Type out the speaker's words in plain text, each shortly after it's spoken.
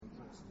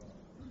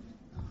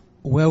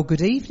Well, good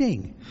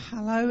evening.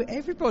 Hello,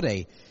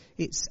 everybody.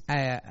 It's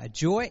a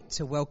joy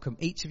to welcome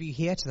each of you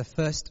here to the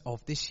first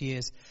of this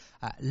year's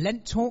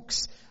Lent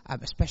Talks.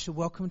 A special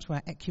welcome to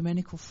our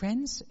ecumenical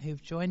friends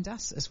who've joined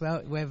us as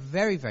well. We're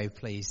very, very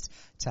pleased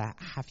to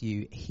have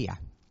you here.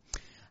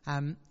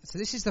 So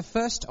this is the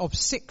first of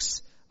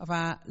 6 of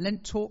our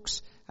Lent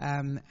Talks,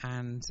 and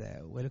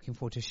we're looking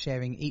forward to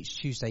sharing each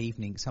Tuesday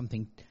evening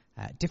something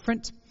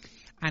different.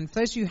 And for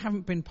those of you who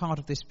haven't been part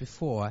of this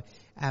before,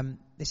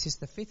 this is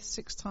the 5th,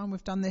 6th time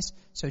we've done this.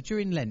 So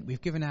during Lent, we've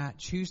given our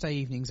Tuesday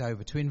evenings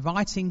over to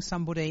inviting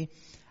somebody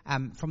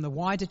from the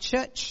wider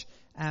church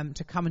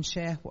to come and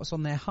share what's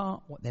on their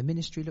heart, what their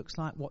ministry looks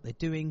like, what they're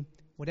doing,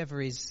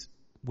 whatever is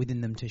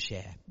within them to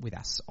share with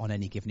us on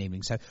any given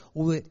evening. So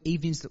all the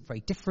evenings look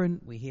very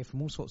different. We hear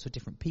from all sorts of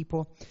different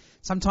people.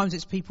 Sometimes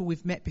it's people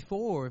we've met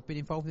before or have been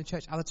involved in the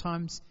church. Other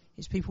times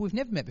it's people we've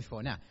never met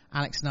before. Now,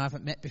 Alex and I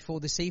haven't met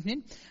before this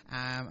evening,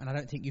 and I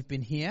don't think you've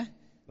been here.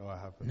 No, I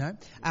haven't. No,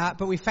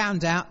 but we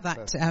found out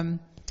that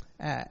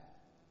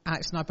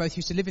Alex and I both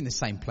used to live in the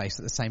same place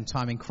at the same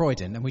time in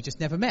Croydon, and we just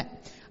never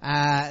met.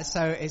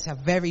 So it's a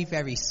very,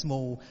 very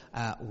small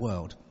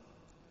world.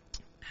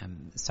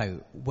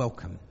 So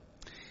welcome.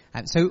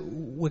 So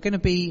we're going to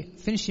be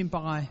finishing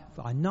by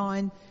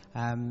 9,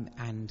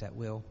 and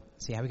we'll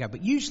see how we go.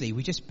 But usually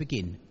we just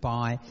begin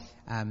by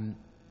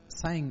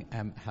saying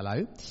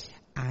hello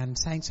and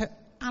saying, so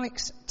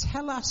Alex,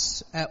 tell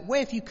us,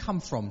 where have you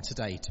come from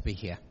today to be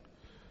here?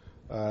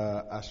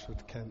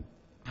 Ashford, Kent.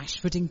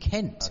 Ashford in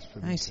Kent.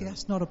 Ashford Oh, see,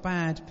 that's not a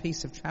bad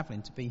piece of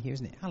travelling to be here,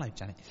 isn't it? Hello,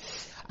 Janet.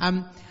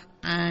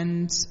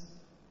 And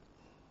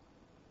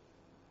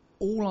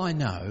all I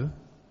know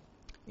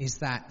is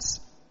that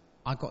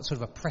I got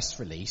sort of a press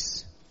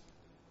release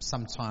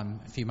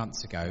sometime a few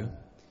months ago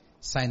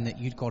saying that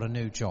you'd got a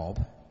new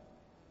job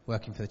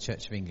working for the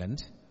Church of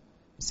England.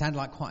 It sounded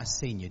like quite a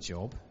senior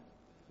job.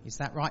 Is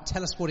that right?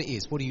 Tell us what it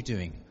is. What are you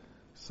doing?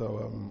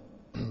 So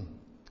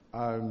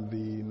I'm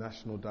the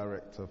National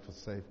Director for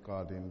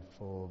Safeguarding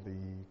for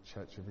the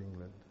Church of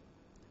England.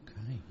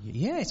 Okay.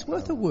 Yeah, it's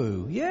worth a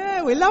woo.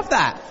 Yeah, we love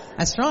that.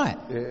 That's right.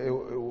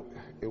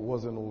 It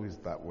wasn't always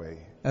that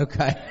way.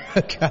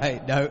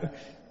 Okay. No.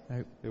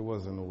 It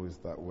wasn't always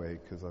that way,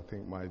 because I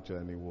think my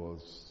journey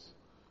was,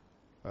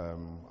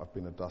 I've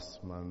been a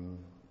dustman,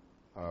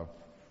 I've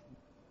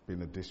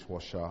been a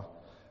dishwasher.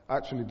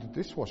 Actually, the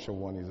dishwasher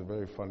one is a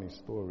very funny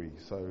story.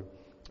 So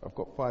I've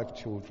got 5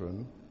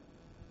 children,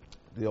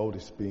 the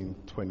oldest being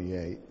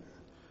 28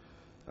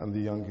 and the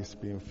youngest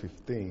being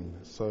 15.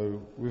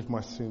 So with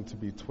my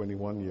soon-to-be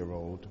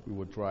 21-year-old, we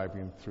were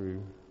driving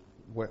through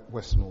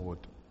West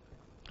Norwood,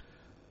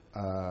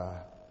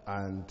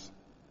 and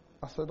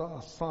I said,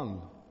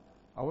 son,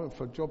 I went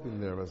for a job in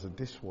there as a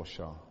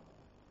dishwasher,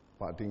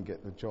 but I didn't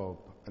get the job.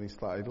 And he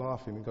started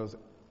laughing. He goes,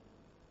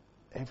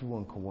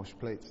 everyone can wash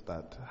plates,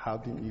 Dad. How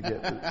did you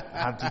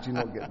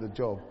not get the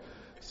job?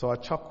 So I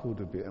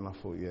chuckled a bit and I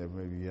thought, yeah,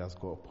 maybe he has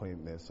got a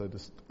point there. So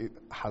it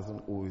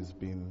hasn't always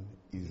been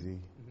easy,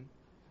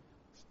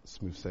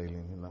 smooth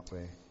sailing in that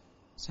way.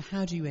 So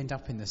how do you end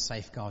up in the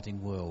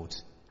safeguarding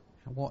world?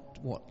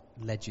 What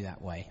led you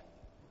that way?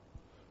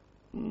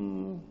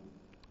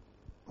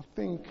 I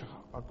think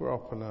I grew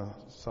up in a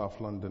South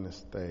London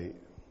estate,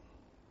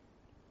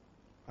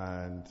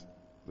 and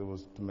there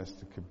was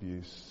domestic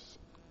abuse,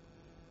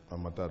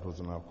 and my dad was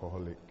an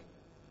alcoholic,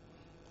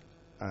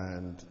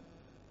 and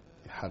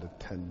he had a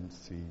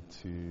tendency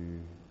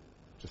to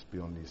just be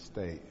on the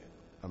estate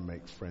and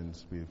make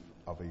friends with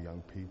other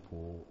young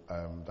people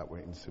that were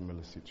in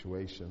similar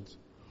situations.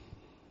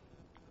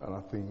 And I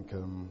think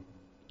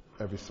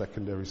every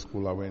secondary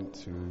school I went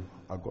to,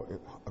 I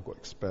got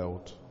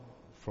expelled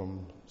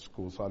from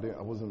school, so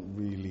I wasn't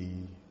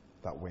really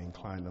that way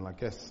inclined. And I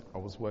guess I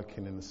was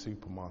working in a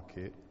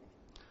supermarket,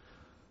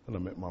 and I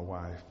met my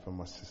wife and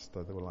my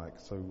sister. They were like,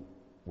 I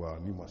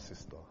knew my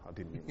sister. I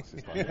didn't meet my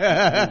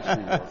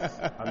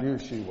sister. I knew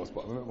she was,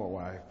 but I met my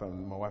wife,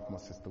 and my wife and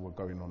my sister were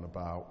going on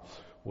about,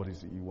 what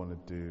is it you want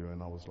to do?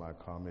 And I was like,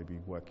 maybe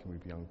working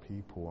with young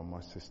people. And my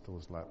sister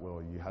was like,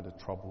 well, you had a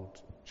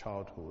troubled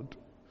childhood,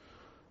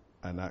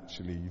 and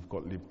actually you've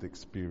got lived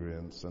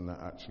experience, and that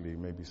actually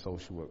maybe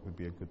social work would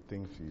be a good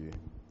thing for you.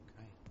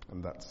 Okay.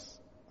 And that's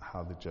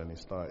how the journey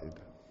started.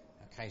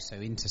 Okay, so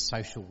into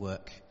social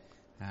work,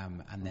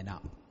 and then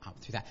up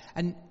through that.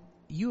 And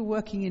you were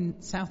working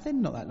in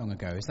Southend not that long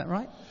ago, is that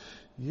right?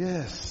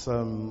 Yes,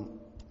 I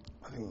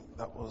think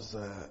that was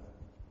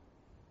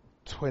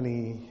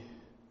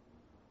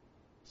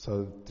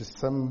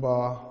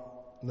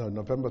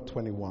November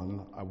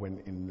 21, I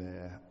went in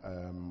there.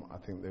 I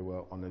think they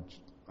were on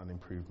an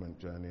improvement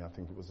journey. I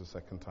think it was the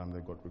second time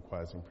they got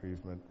requires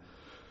improvement.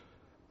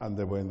 And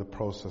they were in the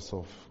process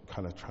of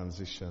kind of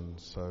transition.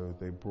 So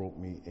they brought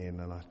me in,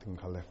 and I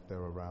think I left there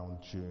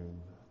around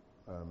June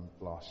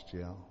last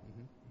year.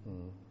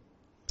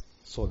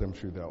 Saw them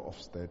through their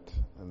Ofsted,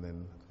 and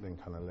then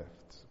kind of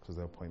left because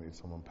they appointed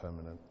someone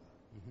permanent.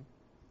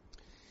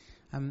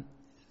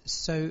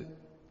 So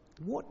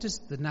what does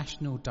the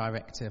National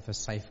Director for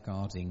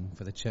Safeguarding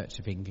for the Church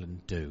of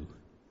England do?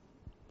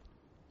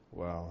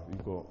 Wow, you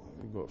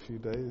got a few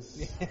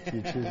days, a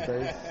few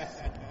Tuesdays,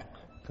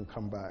 can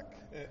come back.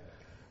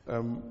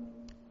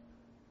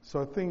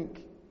 So I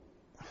think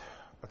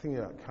you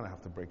kind of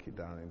have to break it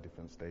down in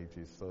different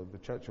stages. So the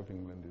Church of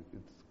England,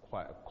 it's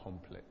quite a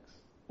complex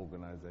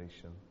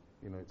organisation.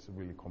 You know, it's a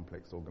really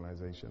complex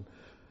organisation.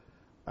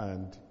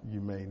 And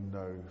you may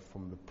know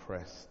from the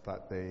press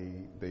that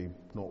they've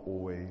not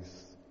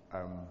always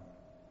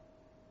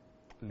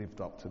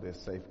lived up to their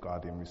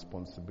safeguarding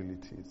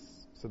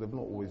responsibilities. So they've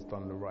not always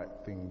done the right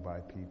thing by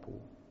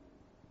people.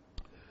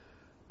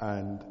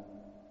 And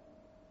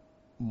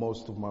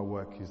most of my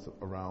work is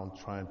around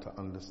trying to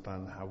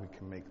understand how we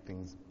can make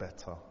things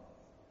better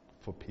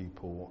for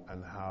people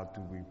and how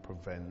do we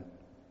prevent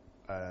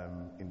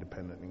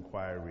independent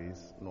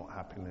inquiries not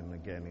happening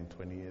again in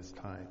 20 years'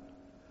 time.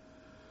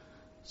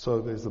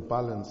 So there's a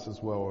balance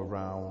as well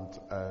around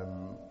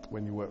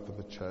when you work for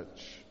the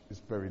church, it's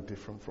very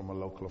different from a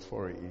local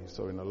authority.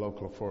 So in a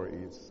local authority,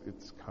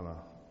 it's kind of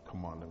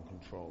command and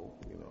control.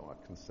 You know,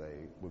 I can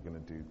say we're going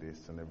to do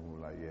this, and everyone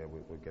will be like, yeah,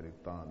 we'll get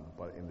it done.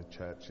 But in the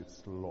church,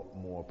 it's a lot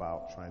more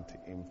about trying to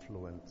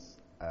influence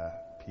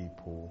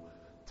people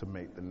to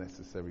make the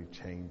necessary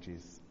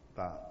changes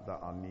that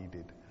are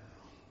needed.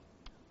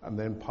 And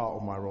then part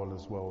of my role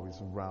as well is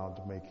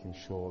around making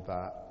sure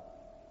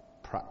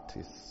that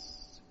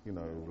practice, you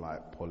know,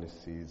 like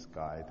policies,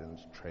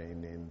 guidance,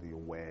 training, the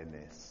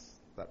awareness,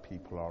 that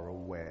people are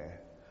aware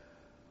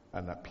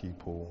and that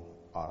people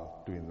are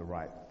doing the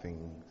right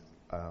things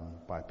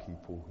by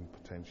people who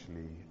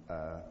potentially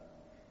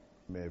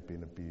may have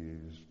been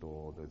abused,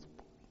 or there's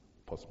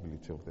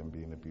possibility of them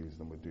being abused,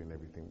 and we're doing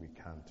everything we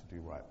can to do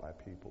right by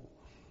people.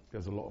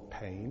 There's a lot of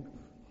pain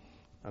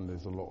and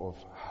there's a lot of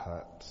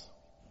hurt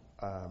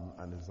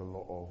and there's a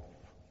lot of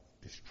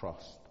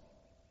distrust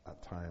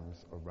at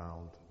times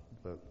around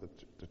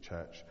the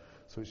church.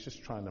 So it's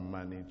just trying to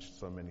manage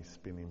so many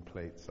spinning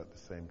plates at the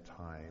same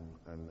time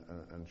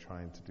and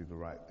trying to do the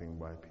right thing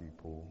by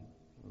people.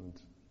 And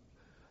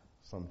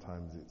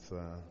sometimes it's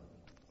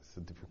a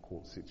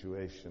difficult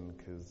situation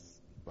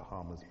because the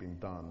harm has been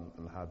done,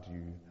 and how do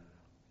you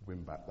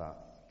win back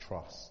that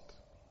trust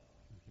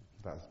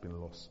that has been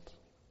lost?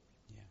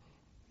 Yeah.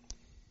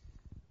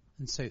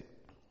 And so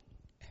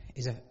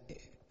is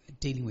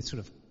dealing with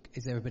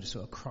is there a bit of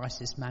sort of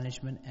crisis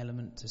management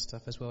element to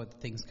stuff as well?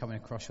 Things coming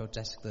across your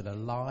desk that are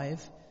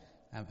live,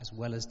 as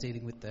well as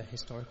dealing with the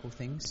historical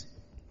things?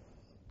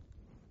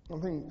 I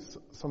think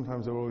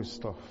sometimes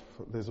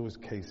there's always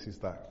cases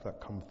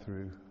that come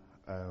through,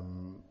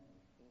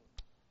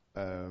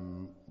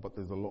 but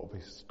there's a lot of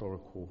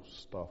historical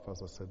stuff.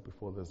 As I said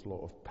before, there's a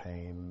lot of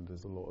pain,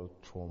 there's a lot of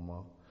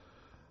trauma,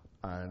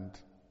 and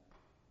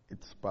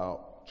it's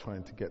about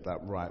trying to get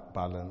that right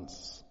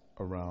balance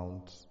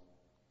around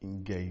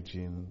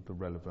engaging the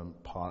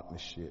relevant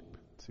partnership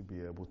to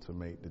be able to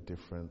make the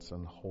difference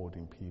and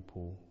holding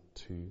people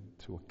to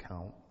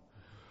account.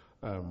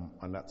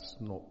 And that's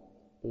not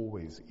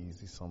always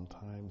easy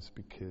sometimes,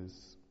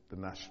 because the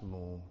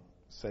national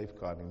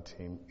safeguarding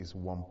team is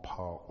one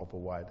part of a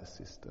wider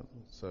system.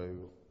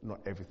 So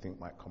not everything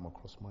might come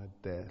across my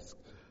desk.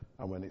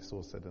 And when it's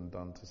all said and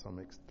done, to some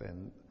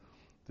extent,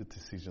 the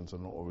decisions are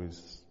not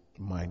always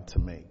mine to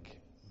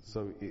make.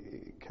 So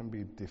it can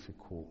be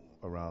difficult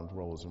around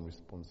roles and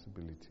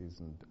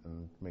responsibilities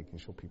and making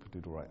sure people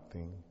do the right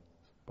thing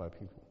by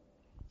people.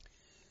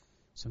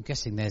 So I'm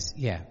guessing there's,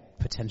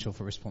 potential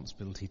for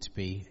responsibility to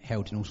be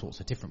held in all sorts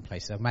of different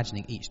places. I'm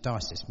imagining each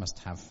diocese must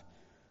have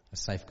a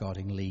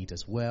safeguarding lead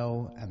as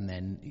well, and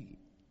then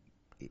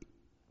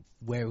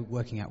where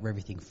working out where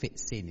everything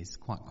fits in is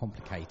quite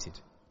complicated.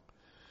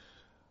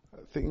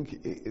 I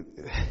think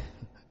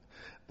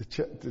the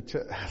church,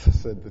 as I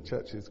said, the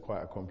church is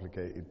quite a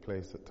complicated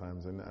place at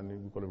times, and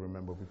we've got to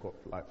remember we've got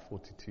like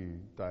 42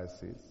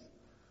 dioceses,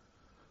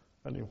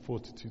 and in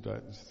 42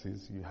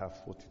 dioceses you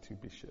have 42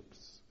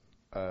 bishops,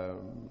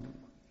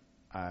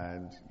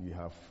 and you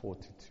have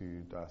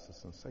 42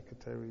 diocesan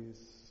secretaries.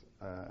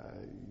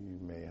 You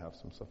may have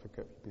some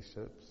suffragette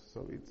bishops,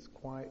 so it's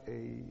quite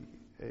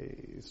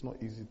it's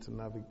not easy to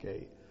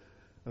navigate,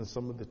 and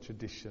some of the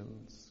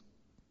traditions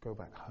go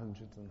back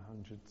hundreds and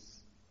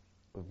hundreds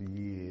of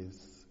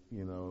years,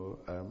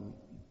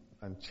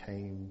 and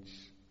change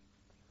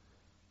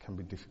can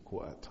be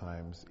difficult at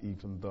times,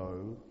 even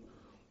though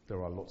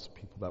there are lots of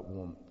people that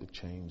want the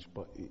change,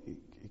 but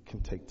it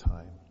can take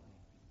time.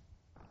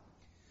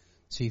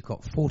 So you've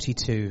got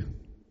 42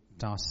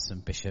 diocesan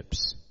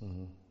bishops.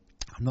 Mm-hmm.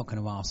 I'm not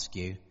going to ask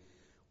you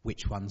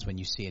which ones, when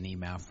you see an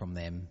email from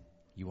them,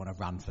 you want to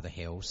run for the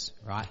hills,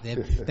 right?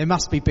 There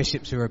must be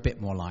bishops who are a bit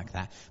more like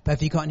that. But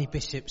have you got any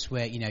bishops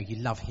where, you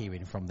love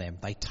hearing from them?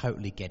 They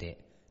totally get it.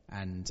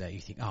 And you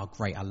think, oh,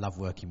 great, I love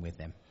working with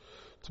them.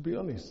 To be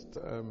honest,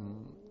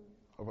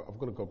 I've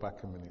got to go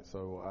back a minute.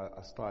 So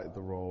I started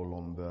the role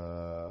on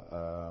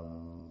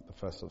the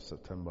 1st of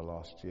September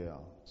last year.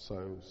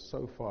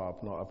 So far,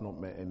 I've not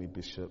met any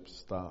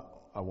bishops that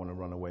I want to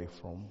run away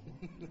from.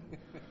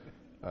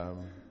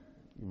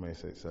 You may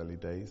say it's early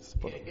days,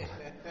 but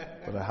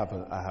I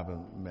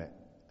haven't met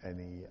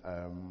any.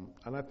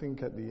 And I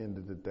think at the end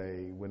of the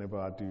day, whenever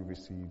I do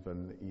receive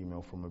an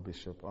email from a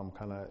bishop, I'm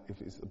kind of,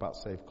 if it's about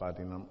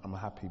safeguarding, I'm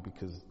happy,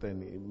 because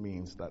then it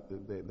means that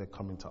they're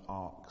coming to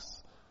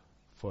ask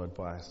for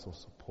advice or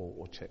support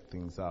or check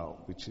things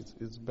out, which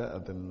is better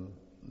than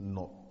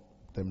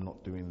them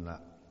not doing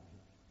that.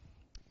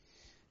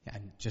 Yeah,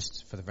 and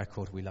just for the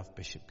record, we love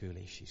Bishop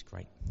Gooley. She's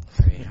great.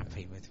 Very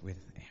happy with.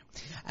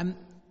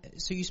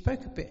 So you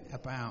spoke a bit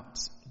about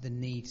the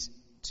need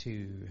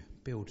to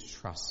build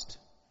trust,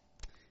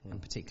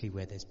 and particularly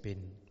where there's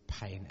been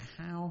pain.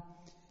 How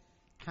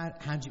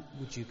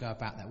would you go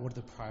about that? What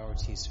are the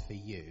priorities for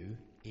you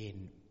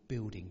in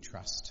building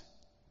trust?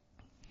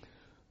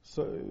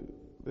 So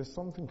there's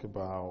something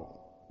about,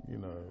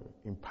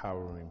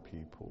 empowering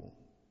people.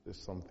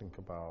 There's something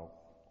about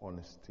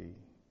honesty,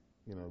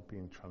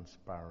 being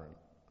transparent.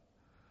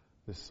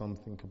 There's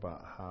something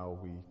about how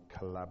we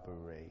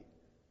collaborate.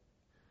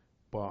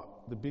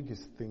 But the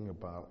biggest thing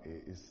about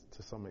it is,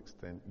 to some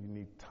extent, you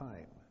need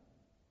time,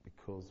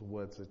 because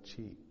words are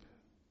cheap.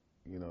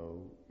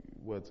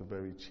 Words are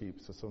very cheap.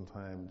 So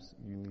sometimes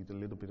you need a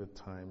little bit of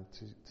time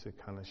to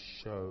kind of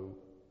show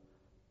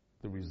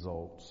the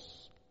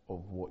results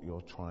of what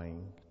you're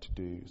trying to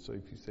do. So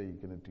if you say you're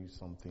going to do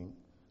something,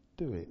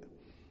 do it.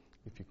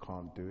 If you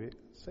can't do it,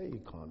 say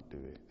you can't do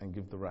it, and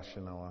give the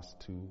rationale as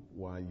to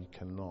why you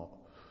cannot.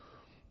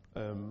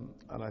 And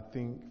I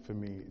think for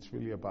me, it's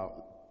really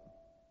about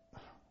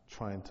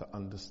trying to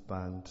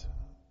understand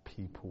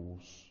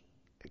people's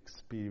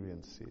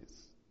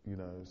experiences,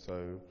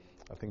 So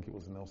I think it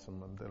was Nelson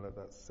Mandela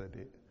that said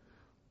it,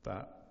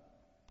 that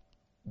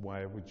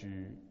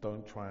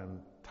don't try and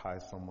tie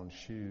someone's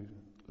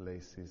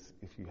shoelaces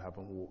if you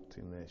haven't walked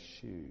in their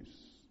shoes.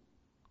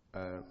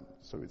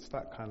 So it's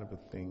that kind of a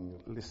thing,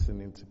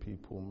 listening to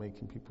people,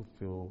 making people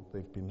feel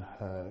they've been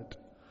heard,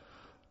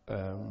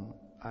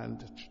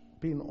 and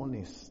being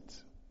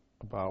honest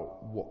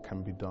about what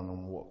can be done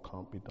and what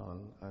can't be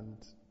done, and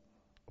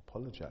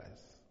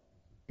apologize,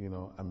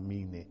 and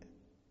mean it.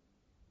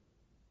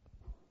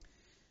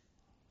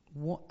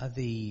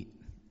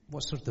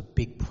 What's sort of the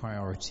big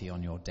priority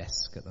on your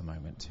desk at the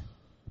moment?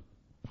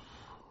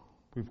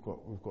 We've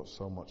got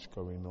so much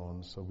going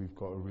on. So we've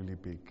got a really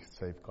big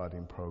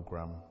safeguarding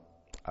program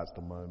at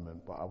the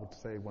moment. But I would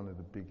say one of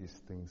the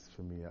biggest things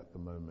for me at the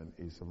moment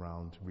is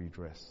around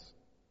redress.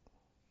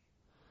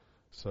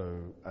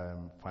 So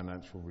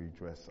financial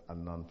redress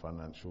and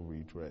non-financial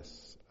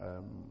redress.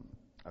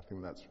 I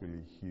think that's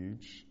really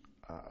huge.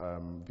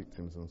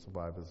 Victims and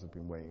survivors have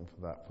been waiting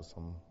for that for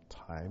some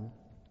time.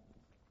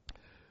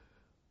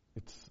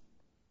 It's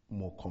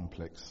more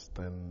complex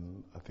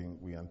than I think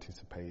we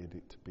anticipated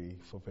it to be,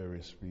 for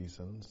various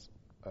reasons.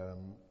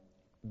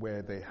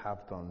 Where they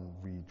have done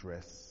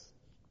redress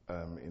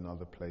in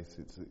other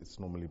places, it's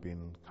normally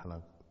been kind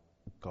of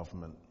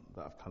government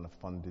that have kind of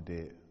funded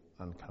it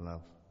and kind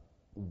of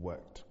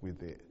worked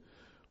with it.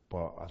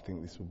 But I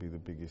think this will be the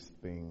biggest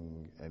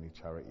thing any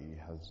charity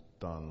has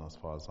done, as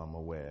far as I'm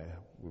aware,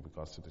 with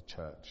regards to the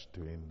church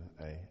doing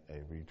a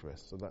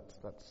redress. So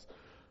that's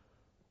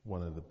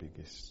one of the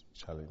biggest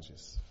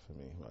challenges for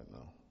me right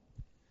now.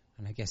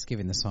 And I guess,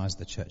 given the size of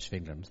the Church of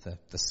England,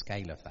 the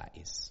scale of that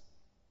is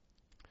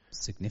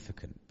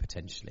significant,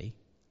 potentially.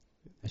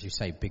 As you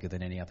say, bigger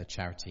than any other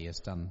charity has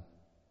done.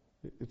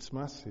 It's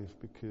massive,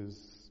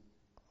 because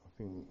I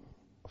think,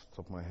 off the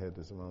top of my head,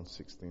 there's around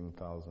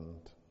 16,000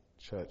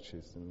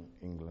 churches in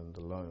England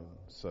alone.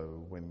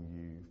 So when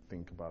you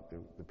think about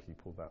the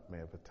people that may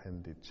have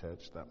attended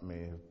church, that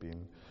may have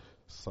been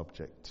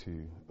subject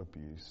to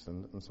abuse,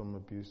 and some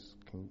abuse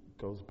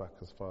goes back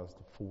as far as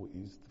the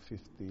 40s, the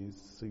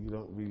 50s, so you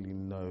don't really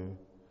know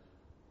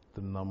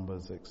the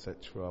numbers,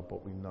 etc.,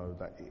 but we know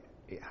that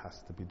it has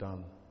to be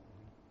done,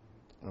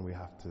 and we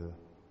have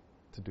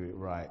to do it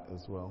right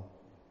as well.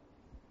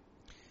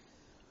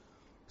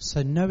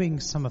 So knowing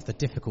some of the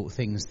difficult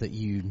things that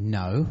you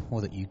know,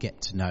 or that you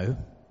get to know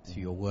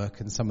through your work,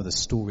 and some of the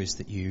stories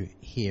that you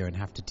hear and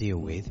have to deal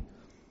with,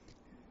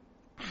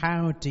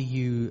 how do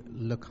you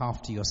look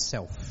after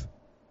yourself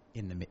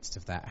in the midst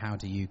of that? How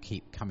do you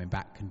keep coming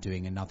back and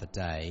doing another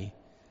day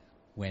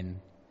when,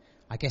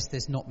 I guess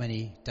there's not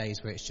many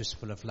days where it's just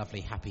full of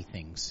lovely, happy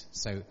things.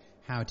 So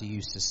how do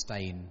you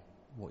sustain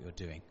what you're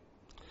doing?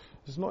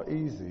 It's not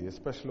easy,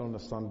 especially on a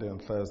Sunday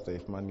and Thursday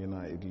if Man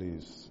United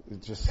lose.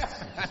 It just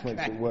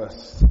makes it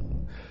worse.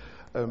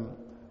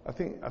 I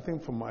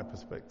think from my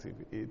perspective,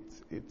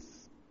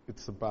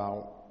 it's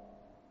about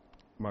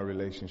my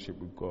relationship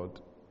with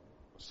God.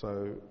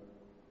 So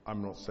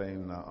I'm not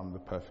saying that I'm the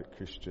perfect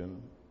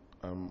Christian.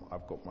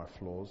 I've got my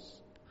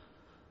flaws.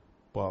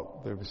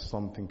 But there is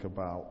something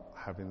about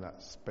having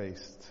that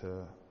space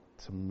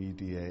to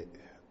mediate,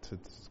 to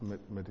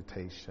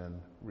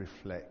meditation,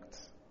 reflect,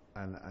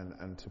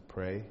 and to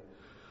pray.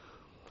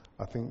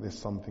 I think there's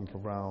something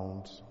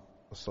around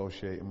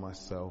associating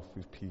myself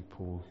with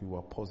people who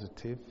are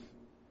positive,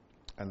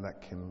 and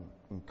that can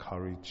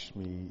encourage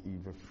me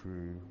either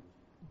through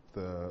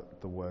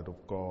the Word of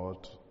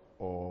God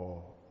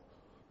or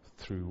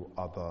through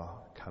other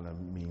kind of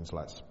means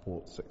like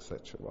sports,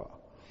 etc.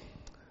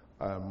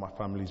 My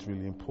family is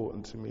really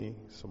important to me,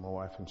 so my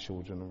wife and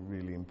children are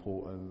really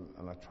important,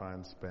 and I try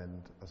and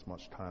spend as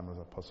much time as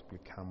I possibly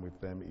can with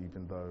them,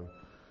 even though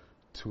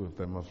 2 of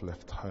them have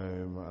left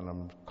home, and I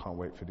can't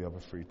wait for the other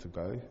 3 to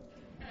go.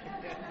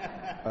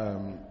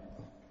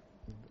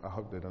 I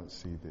hope they don't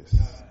see this.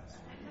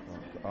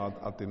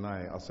 I'll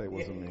deny it. I'll say it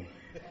wasn't me.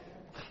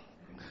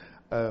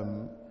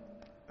 And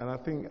I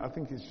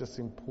think it's just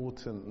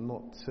important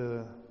not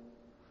to.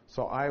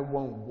 So I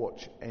won't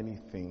watch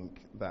anything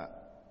that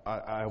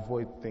I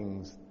avoid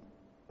things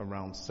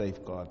around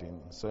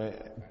safeguarding. So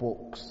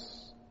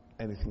books,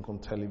 anything on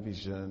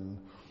television.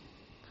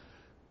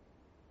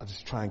 I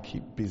just try and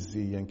keep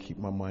busy and keep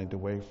my mind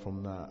away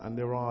from that. And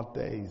there are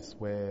days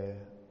where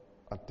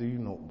I do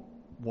not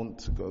want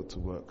to go to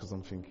work because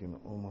I'm thinking,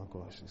 oh my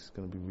gosh, this is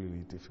going to be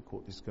really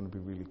difficult. This is going to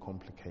be really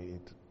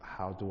complicated.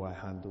 How do I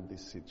handle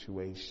this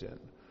situation?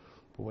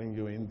 But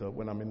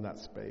when I'm in that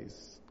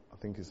space, I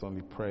think it's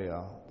only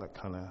prayer that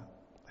kind of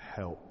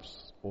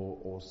helps,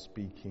 or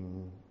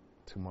speaking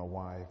to my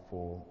wife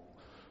or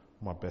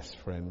my best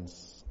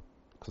friends,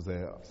 because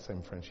they're the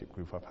same friendship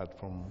group I've had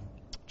from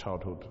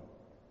childhood.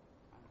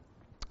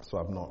 So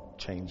I've not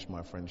changed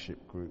my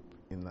friendship group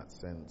in that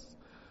sense.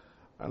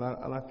 And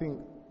I think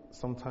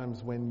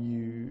sometimes when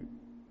you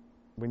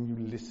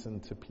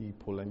listen to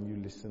people and you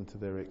listen to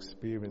their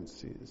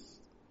experiences,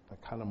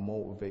 that kind of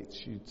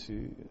motivates you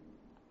to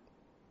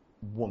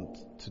want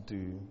to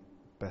do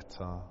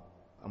better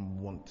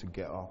and want to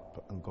get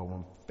up and go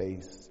and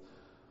face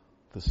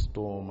the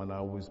storm. And I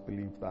always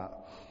believe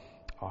that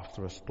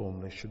after a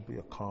storm there should be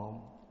a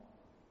calm,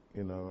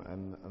 and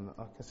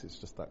I guess it's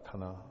just that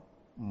kind of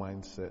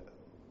mindset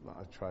that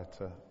I try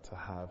to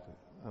have.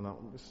 And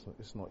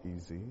it's not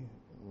easy.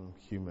 I'm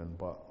human,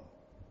 but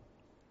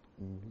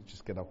you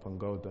just get up and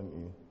go, don't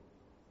you?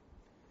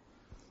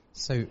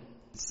 So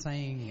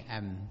saying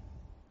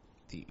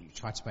that you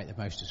try to make the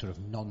most of sort of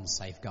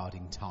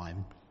non-safeguarding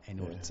time in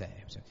order to.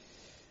 So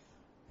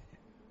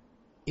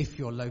if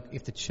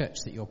the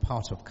church that you're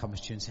part of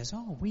comes to you and says,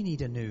 "Oh, we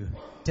need a new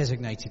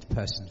designated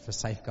person for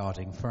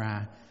safeguarding for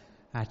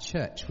our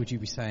church," would you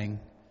be saying,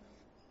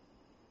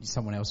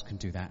 "Someone else can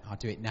do that. I'll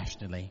do it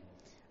nationally"?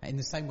 In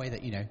the same way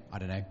that I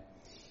don't know,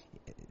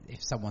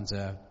 if someone's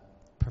a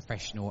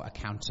professional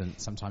accountant,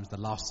 sometimes the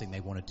last thing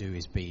they want to do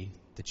is be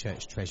the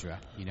church treasurer.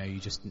 You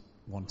just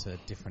want a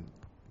different.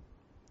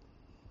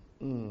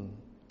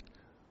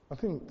 I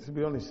think, to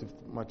be honest, if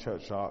my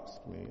church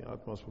asked me,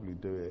 I'd most probably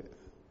do it.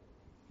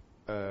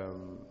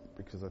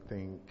 Because I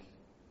think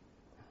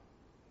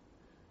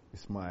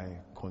it's my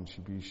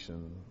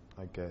contribution,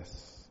 I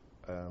guess.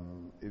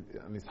 And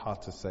it's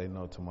hard to say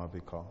no to my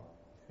vicar.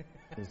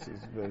 It's a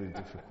very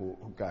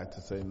difficult guy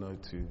to say no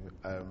to.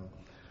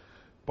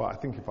 But I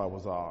think if I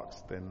was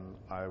asked, then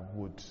I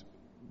would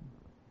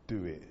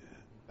do it.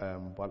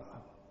 But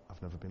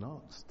I've never been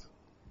asked.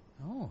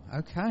 Oh,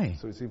 okay.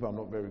 So it's either I'm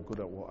not very good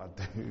at what I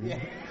do,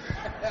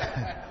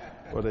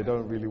 or they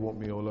don't really want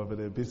me all over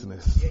their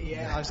business.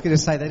 Yeah, I was going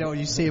to say they don't want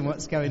you seeing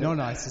what's going on,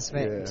 I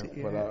suspect.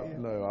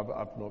 No,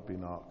 I've not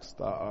been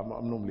asked.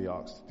 I'm normally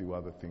asked to do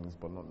other things,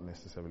 but not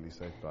necessarily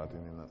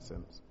safeguarding in that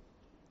sense.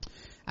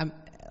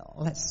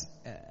 Let's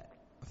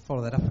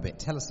follow that up a bit.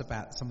 Tell us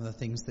about some of the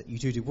things that you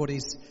do. What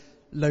is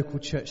local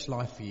church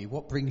life for you?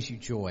 What brings you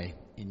joy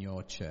in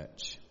your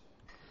church?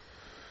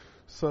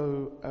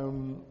 So,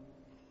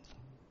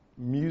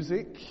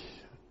 music.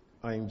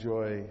 I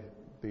enjoy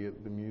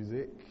the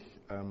music.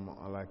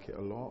 I like it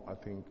a lot. I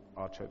think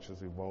our church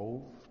has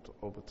evolved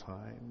over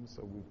time,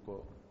 so we've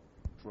got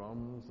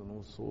drums and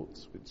all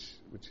sorts,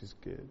 which is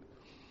good.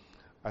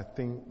 I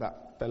think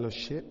that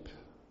fellowship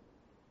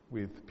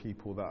with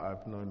people that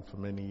I've known for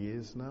many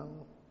years now,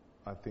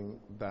 I think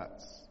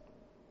that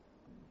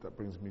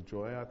brings me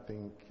joy. I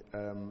think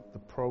the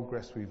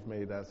progress we've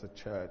made as a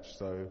church,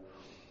 so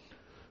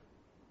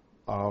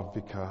our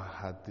vicar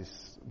had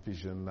this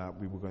vision that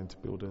we were going to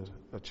build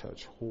a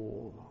church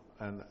hall,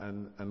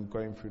 and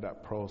going through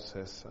that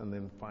process and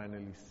then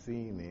finally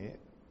seeing it,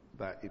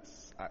 that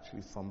it's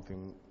actually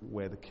something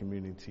where the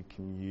community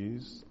can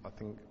use. I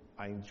think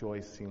I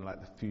enjoy seeing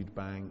like the food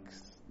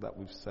banks that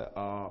we've set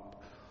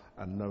up,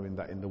 and knowing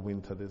that in the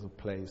winter there's a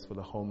place for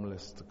the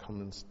homeless to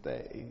come and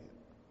stay.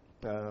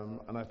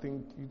 And I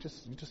think you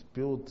just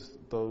build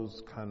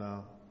those kind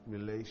of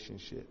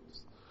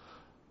relationships.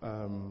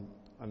 And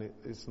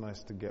it's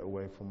nice to get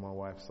away from my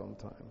wife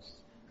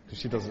sometimes, because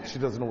she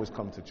doesn't always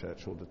come to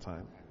church all the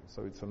time.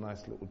 So it's a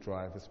nice little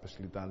drive,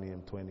 especially down the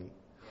M20.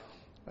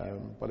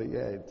 But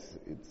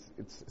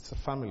it's a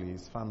family.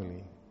 It's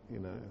family,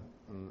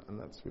 and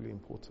that's really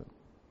important.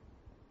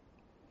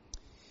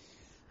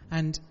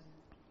 And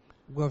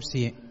we're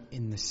obviously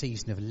in the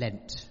season of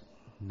Lent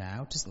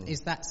now.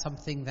 Is that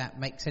something that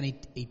makes any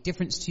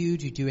difference to you?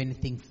 Do you do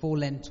anything for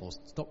Lent, or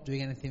stop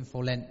doing anything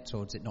for Lent,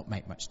 or does it not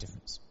make much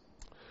difference?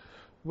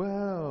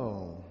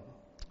 Well,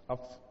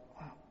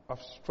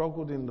 I've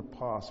struggled in the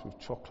past with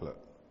chocolate.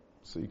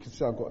 So you can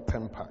see I've got a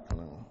 10-pack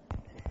now.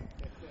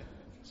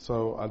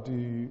 So I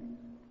do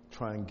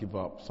try and give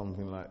up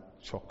something like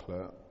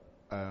chocolate.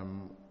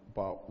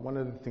 But one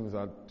of the things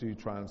I do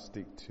try and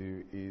stick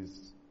to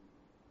is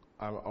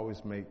I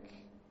always make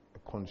a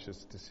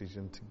conscious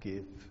decision to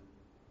give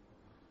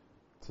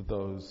to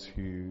those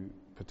who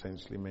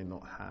potentially may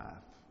not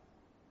have.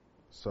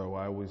 So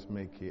I always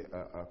make it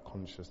a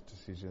conscious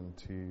decision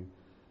to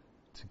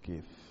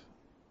give.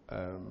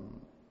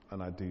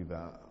 And I do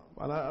that.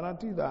 And I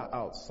do that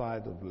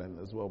outside of Lent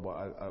as well,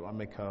 but I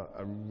make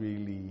a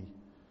really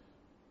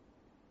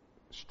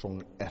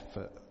strong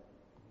effort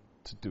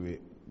to do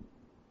it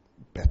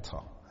better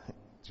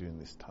during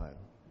this time.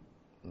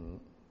 We're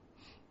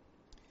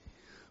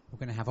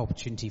going to have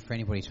opportunity for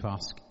anybody to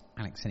ask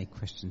Alex any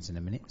questions in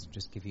a minute. So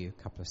just give you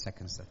a couple of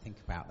seconds to think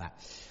about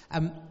that.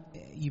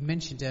 You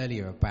mentioned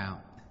earlier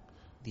about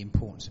the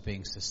importance of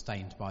being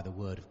sustained by the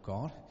Word of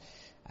God.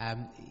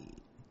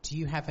 Do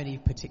you have any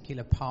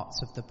particular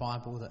parts of the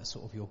Bible that are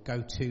sort of your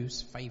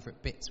go-tos,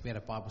 favourite bits? We had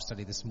a Bible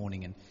study this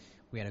morning and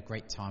we had a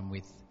great time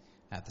with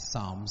the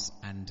Psalms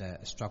and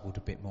struggled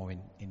a bit more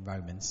in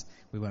Romans.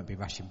 We won't be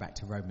rushing back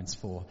to Romans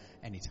 4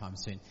 anytime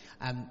soon.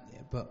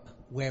 But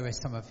what are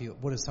some of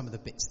the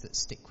bits that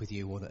stick with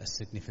you or that are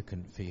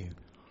significant for you?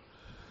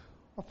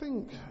 I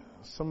think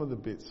some of the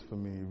bits for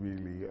me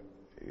really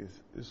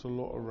is a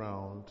lot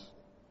around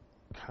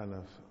kind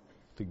of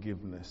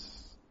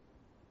forgiveness,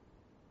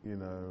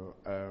 and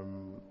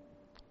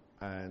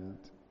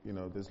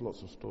there's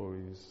lots of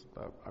stories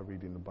that I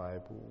read in the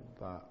Bible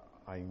that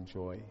I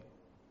enjoy.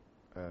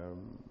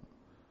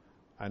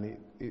 And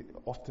it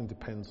often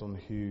depends on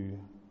who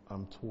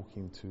I'm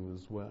talking to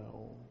as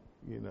well,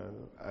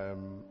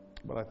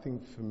 But I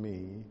think for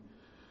me,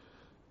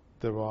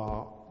 the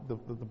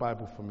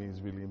Bible for me is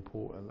really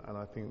important, and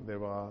I think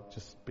there are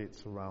just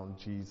bits around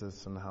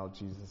Jesus and how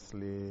Jesus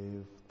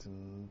lived,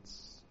 and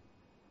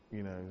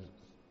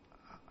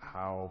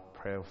how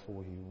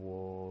prayerful he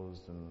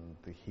was, and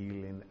the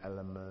healing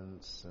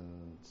elements,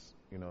 and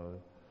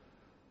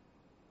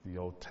the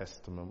Old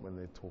Testament when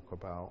they talk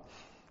about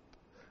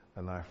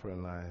an eye for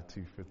an eye,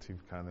 tooth for a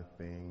tooth kind of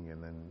thing,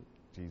 and then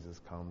Jesus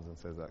comes and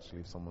says, actually,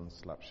 if someone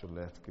slaps your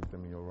left, give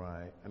them your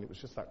right. And it was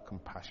just that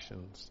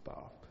compassion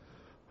stuff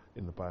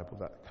in the Bible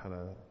that kind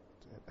of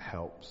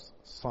helps.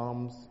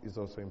 Psalms is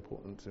also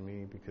important to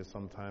me because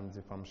sometimes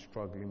if I'm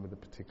struggling with a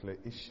particular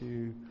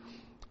issue,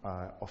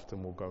 I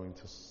often will go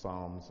into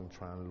Psalms and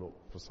try and look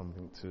for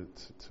something to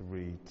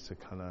read to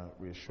kind of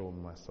reassure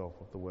myself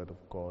of the Word of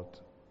God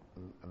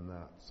and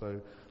that. So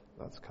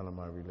that's kind of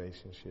my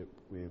relationship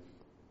with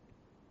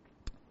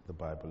the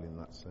Bible in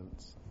that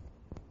sense.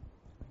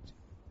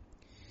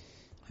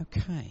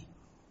 Okay.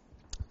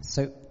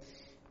 So,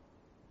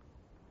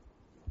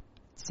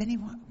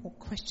 what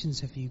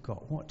questions have you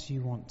got? What do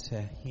you want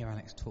to hear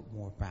Alex talk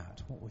more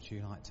about? What would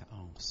you like to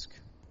ask?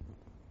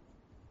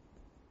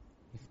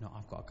 If not,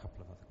 I've got a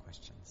couple of other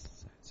questions,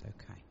 so it's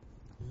okay.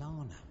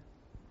 Lana.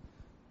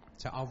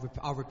 So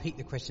I'll repeat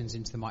the questions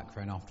into the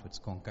microphone afterwards.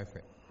 Go on, go for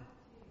it.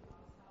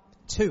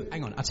 2.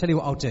 Hang on. I'll tell you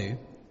what I'll do.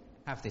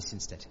 Have this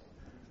instead.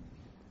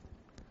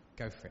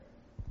 Go for it.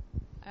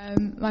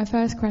 My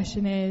first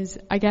question is,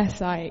 I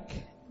guess,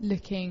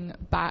 looking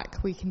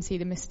back, we can see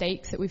the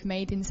mistakes that we've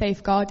made in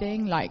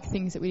safeguarding,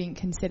 things that we didn't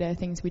consider,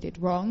 things we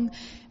did wrong.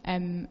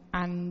 And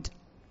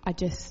I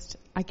guess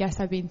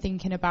I've been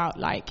thinking about,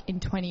 in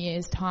 20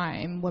 years'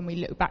 time, when we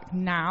look back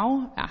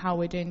now at how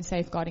we're doing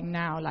safeguarding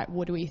now,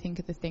 what do we think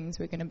of the things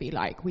we're going to be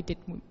like? We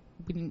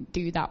didn't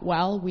do that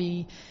well.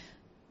 We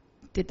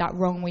did that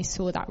wrong. We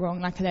saw that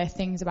wrong. Are there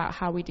things about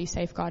how we do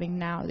safeguarding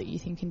now that you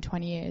think in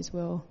 20 years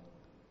we'll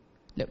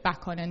look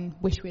back on and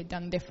wish we had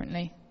done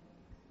differently?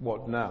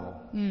 What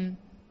now?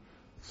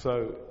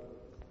 So,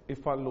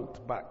 if I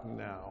looked back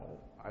now,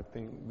 I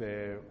think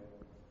we're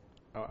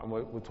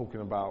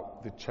talking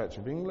about the Church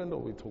of England,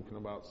 or we're talking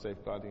about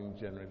safeguarding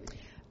generally?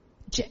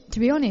 To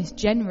be honest,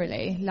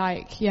 generally,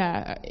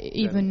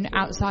 even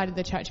outside of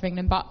the Church of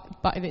England, but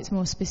if it's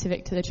more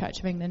specific to the Church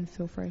of England,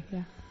 feel free,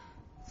 yeah.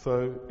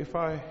 So if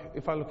I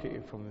look at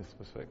it from this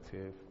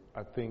perspective,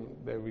 I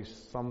think there is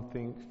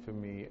something for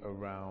me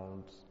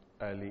around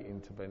early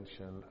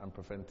intervention and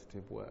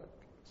preventative work.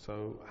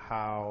 So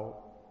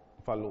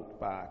if I look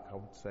back, I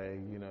would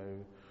say,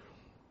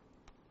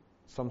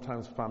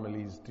 sometimes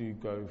families do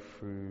go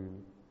through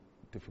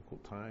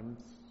difficult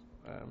times,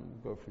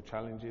 go through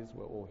challenges.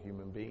 We're all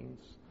human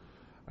beings.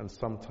 And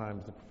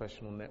sometimes the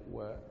professional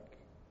network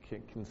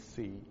can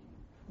see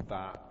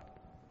that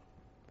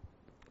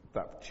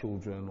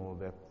children or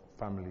their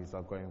families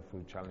are going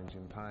through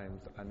challenging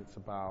times, and it's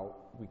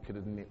about, we could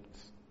have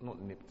nipped in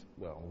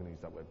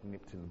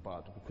the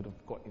bud. We could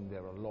have got in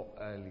there a lot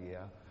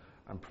earlier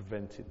and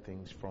prevented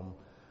things from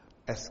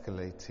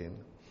escalating.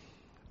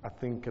 I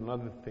think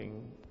another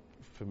thing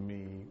for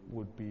me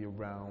would be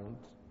around,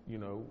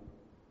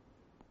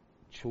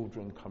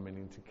 children coming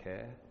into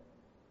care.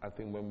 I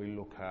think when we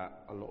look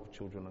at a lot of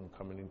children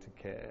coming into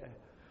care,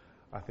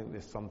 I think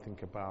there's something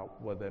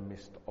about were there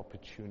missed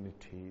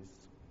opportunities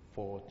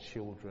for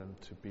children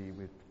to be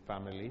with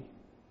family,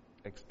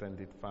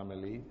 extended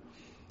family,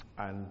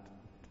 and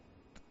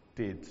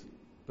did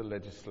the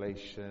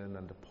legislation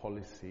and the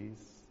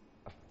policies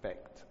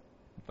affect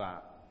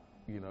that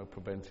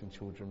preventing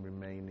children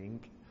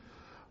remaining.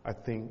 I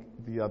think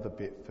the other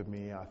bit for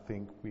me, I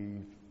think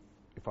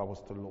if I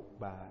was to look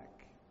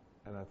back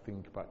and I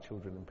think about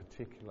children in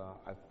particular,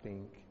 I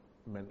think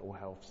mental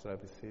health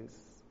services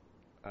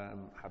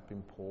have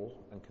been poor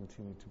and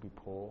continue to be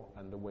poor,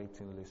 and the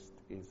waiting list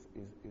is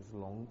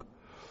long.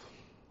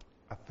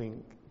 I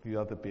think the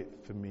other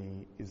bit for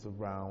me is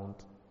around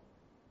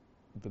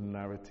the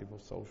narrative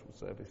of social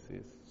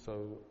services.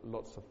 So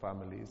lots of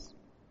families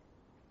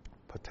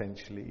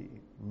potentially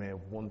may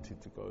have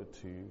wanted to go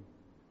to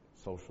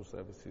social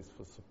services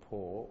for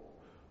support,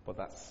 but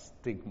that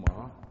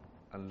stigma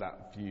and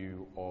that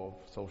view of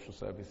social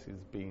services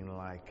being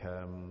like,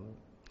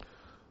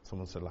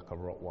 someone said like a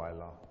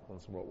Rottweiler.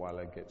 Once a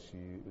Rottweiler gets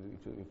you,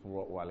 if a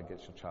Rottweiler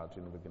gets your child,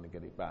 you're never going to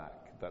get it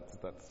back. That's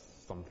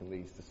something they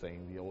used to say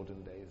in the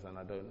olden days, and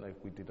I don't know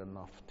if we did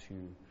enough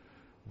to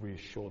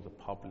reassure the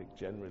public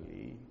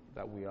generally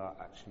that we are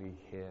actually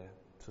here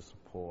to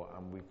support,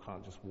 and we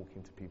can't just walk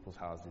into people's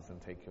houses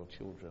and take your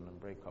children and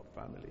break up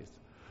families.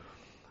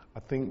 I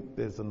think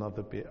there's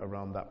another bit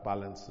around that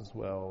balance as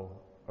well,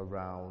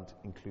 around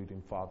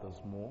including fathers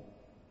more,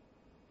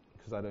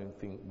 because I don't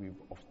think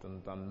we've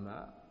often done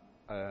that.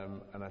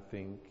 And I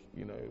think,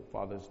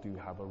 fathers do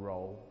have a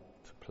role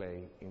to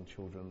play in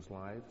children's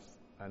lives,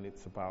 and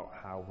it's about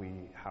how we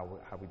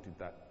did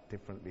that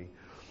differently.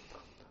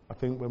 I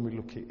think when we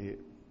look at it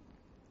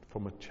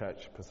from a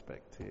church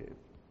perspective,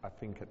 I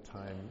think at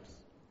times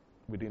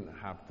we didn't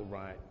have the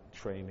right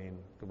training,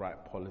 the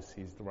right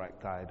policies, the right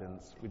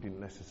guidance. We didn't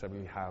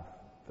necessarily have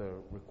the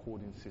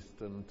recording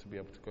system to be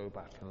able to go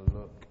back and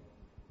look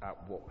at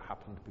what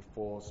happened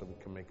before, so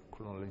we can make a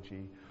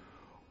chronology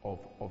of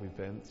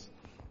events.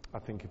 I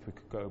think if we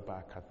could go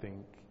back, I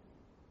think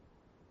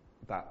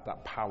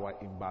that power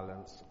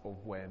imbalance of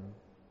when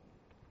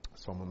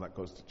someone that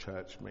goes to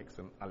church makes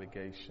an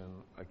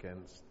allegation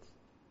against,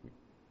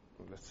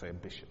 let's say, a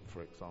bishop,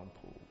 for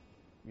example,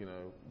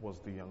 was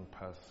the young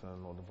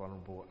person or the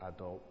vulnerable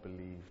adult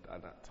believed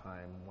at that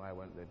time? Why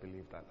weren't they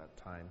believed at that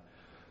time?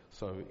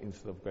 So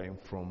instead of going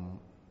from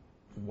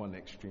one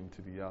extreme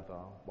to the other,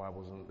 why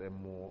wasn't there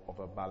more of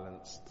a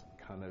balanced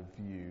kind of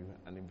view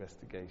and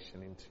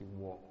investigation into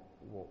what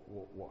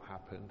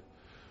happened?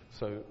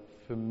 So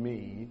for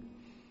me,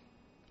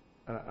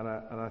 and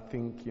I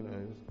think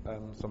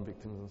some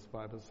victims and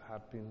survivors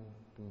have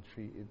been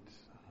treated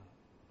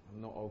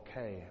not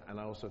okay, and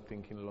I also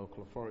think in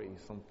local authorities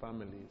some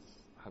families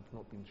have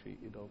not been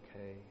treated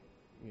okay,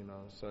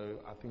 So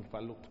I think if I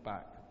looked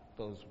back,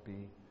 those would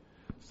be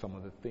some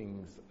of the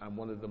things. And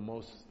one of the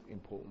most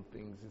important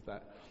things is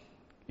that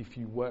if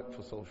you work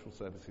for social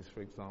services,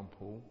 for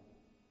example,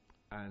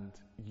 and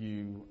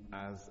you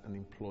as an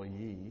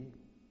employee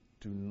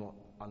do not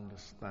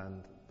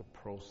understand the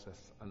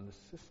process and the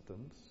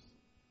systems,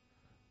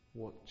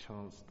 what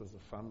chance does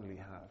a family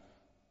have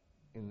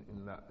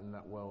in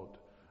that world?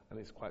 And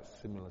it's quite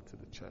similar to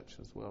the church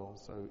as well.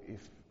 So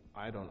if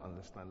I don't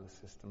understand the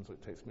systems, or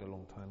it takes me a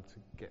long time to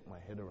get my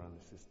head around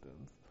the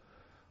systems,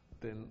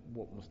 then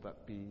what must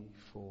that be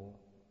for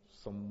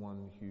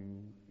someone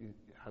who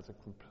has a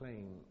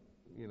complaint,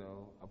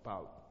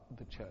 about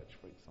the church,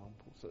 for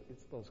example? So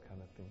it's those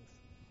kind of things.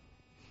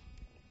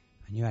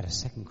 And you had a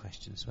second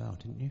question as well,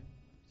 didn't you?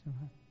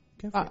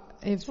 Go for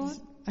it.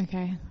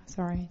 Okay,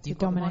 sorry to You've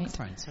got dominate. the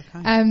microphone, it's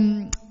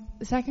okay.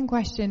 The second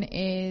question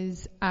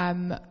is,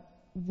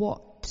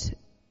 what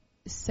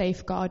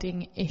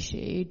safeguarding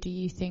issue do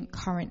you think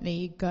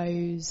currently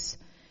goes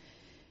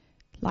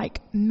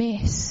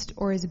missed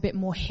or is a bit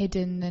more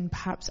hidden than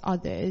perhaps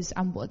others,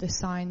 and what are the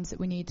signs that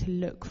we need to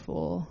look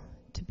for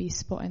to be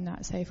spotting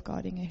that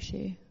safeguarding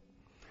issue?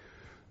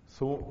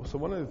 So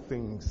one of the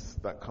things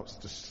that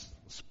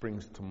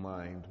springs to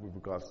mind with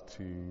regards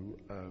to,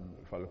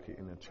 if I look at it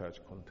in a church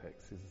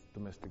context, is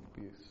domestic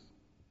abuse.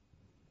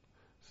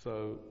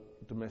 So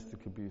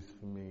domestic abuse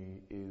for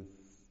me is,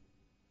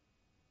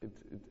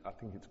 I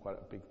think it's quite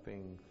a big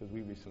thing, because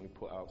we recently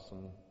put out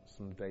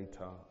some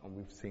data and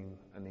we've seen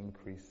an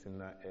increase in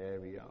that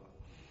area.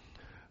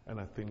 And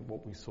I think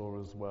what we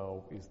saw as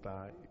well is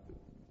that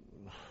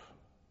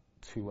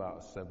 2 out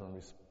of 7,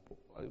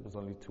 it was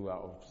only 2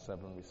 out of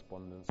 7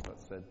 respondents that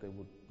said they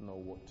would know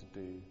what to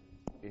do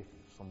if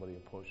somebody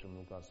approached them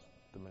with regards to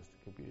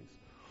domestic abuse.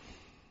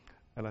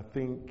 And I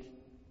think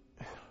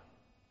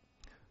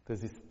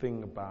there's this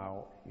thing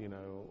about,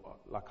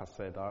 like I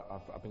said,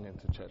 I've been going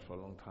to church for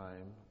a long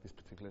time, this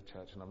particular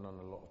church, and I've known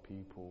a lot of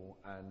people,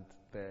 and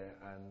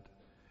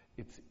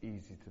it's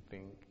easy to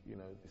think,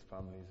 this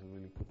family is a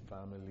really good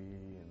family,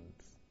 and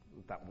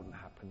that wouldn't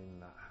happen in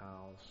that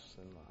house,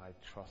 and I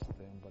trust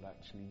them, but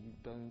actually you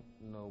don't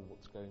know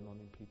what's going on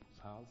in people's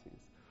houses.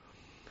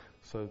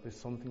 So there's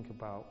something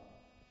about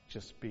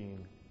just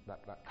being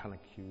that kind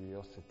of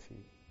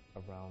curiosity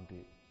around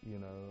it,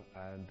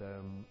 and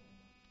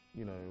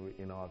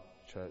in our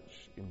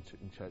church, in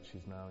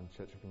churches now, in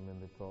Church of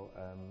England, they've got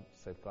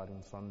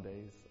Safeguarding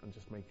Sundays, and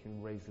just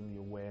raising the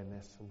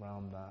awareness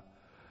around that.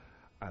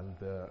 and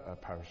the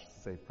parish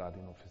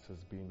safeguarding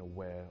officers being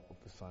aware of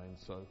the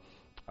signs. So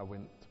I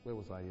went, where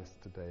was I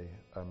yesterday?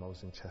 I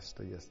was in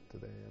Chester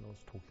yesterday, and I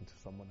was talking to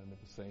someone, and they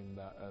were saying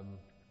that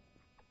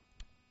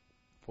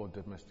for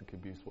domestic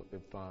abuse, what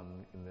they've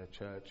done in their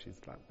church is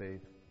like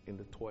in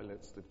the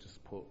toilets, they've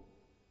just put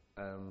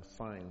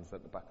signs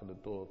at the back of the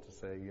door to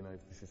say,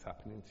 if this is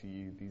happening to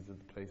you, these are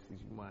the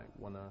places you might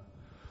want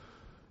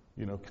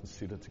to,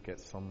 consider to get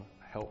some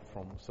help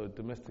from. So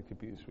domestic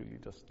abuse really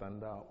does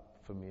stand out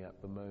for me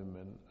at the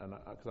moment, and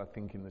because I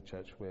think in the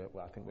church we're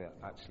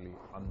actually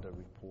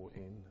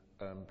under-reporting,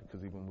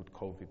 because even with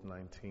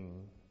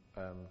COVID-19,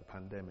 the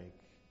pandemic,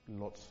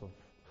 lots of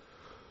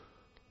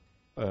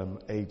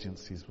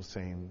agencies were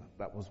saying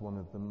that was one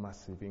of the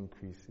massive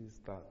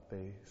increases that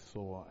they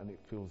saw, and it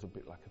feels a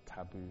bit like a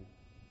taboo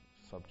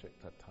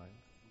subject at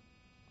times.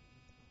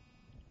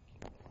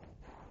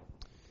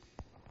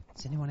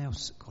 Has anyone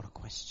else got a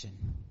question?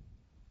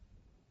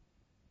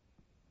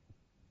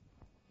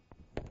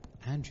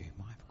 Andrew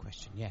might have a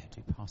question. Yeah,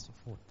 do pass it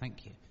forward.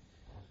 Thank you.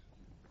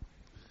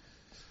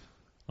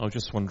 I was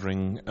just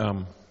wondering,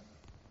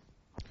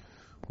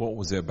 what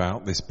was it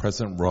about this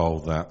present role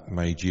that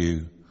made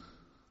you,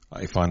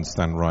 if I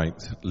understand right,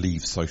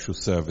 leave social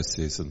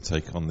services and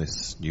take on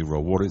this new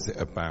role? What is it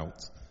about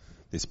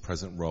this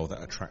present role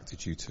that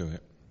attracted you to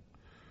it?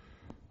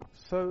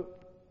 So,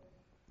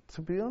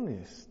 to be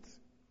honest,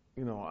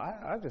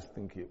 I just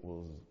think it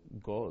was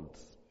God,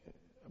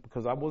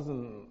 because I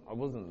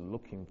wasn't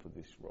looking for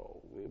this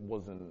role. It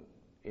wasn't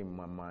in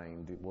my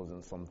mind. It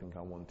wasn't something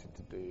I wanted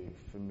to do.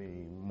 For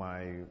me,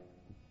 my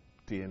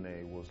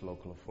DNA was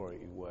local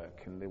authority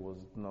work, and there was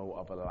no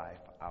other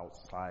life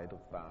outside of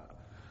that.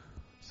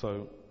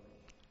 So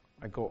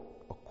I got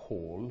a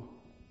call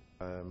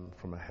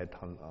from a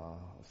headhunter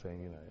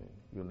saying,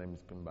 your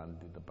name's been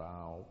bandied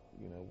about,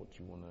 what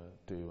do you want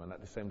to do? And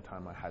at the same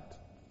time, I had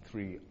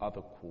 3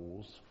 other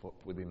calls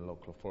within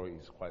local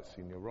authorities, quite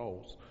senior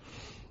roles.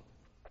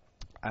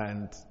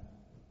 And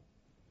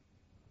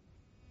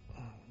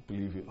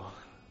believe it,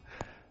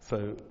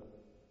 so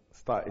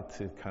started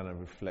to kind of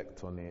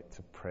reflect on it,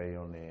 to pray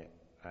on it,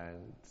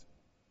 and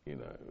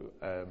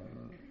there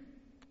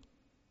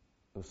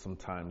was some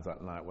times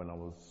at night when I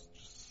was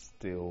just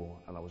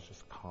still and I was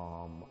just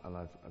calm, and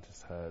I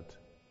just heard,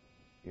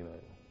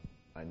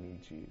 I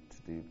need you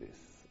to do this,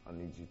 I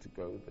need you to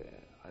go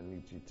there, I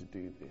need you to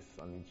do this,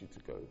 I need you to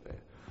go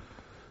there.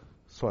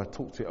 So I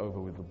talked it over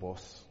with the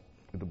boss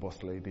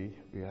lady.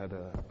 We had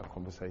a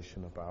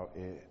conversation about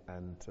it,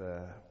 and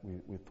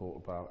we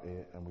thought about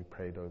it, and we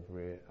prayed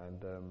over it,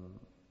 and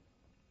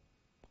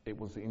it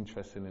was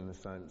interesting in the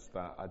sense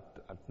that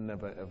I'd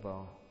never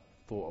ever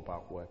thought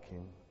about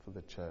working for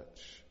the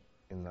church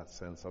in that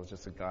sense. I was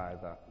just a guy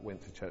that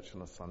went to church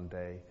on a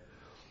Sunday,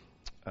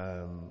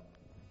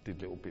 did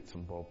little bits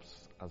and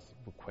bobs as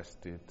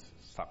requested,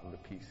 sat on the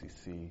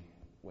PCC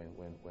when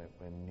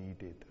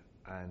needed,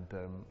 and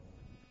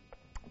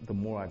the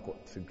more I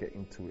got to get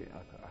into it,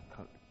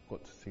 I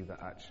got to see that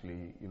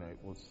actually, it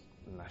was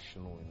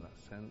national in that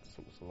sense.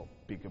 It was a lot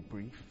bigger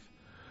brief.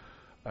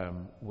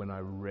 When I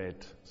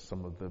read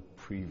some of the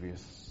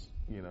previous,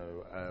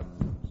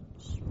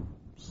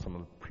 some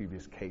of the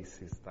previous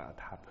cases that had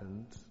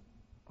happened,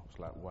 I was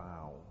like,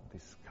 wow,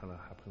 this kind of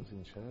happens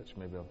in church.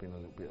 Maybe I've been a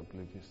little bit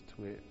oblivious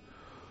to it.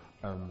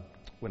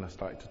 When I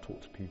started to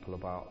talk to people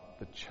about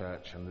the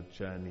church and the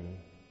journey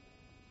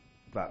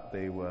that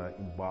they were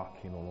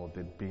embarking on or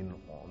they'd been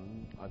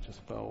on, I just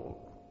felt,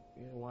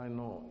 why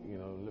not?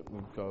 Let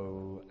me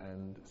go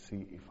and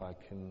see if I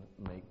can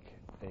make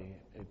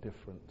a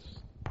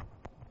difference.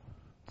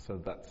 So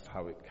that's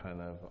how it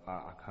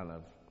I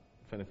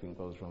if anything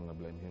goes wrong, I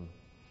blame him.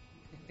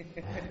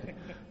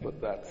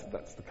 But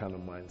that's the kind of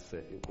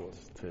mindset it was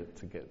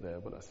to get there.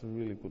 But that's a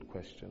really good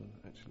question,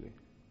 actually.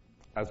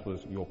 As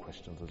was your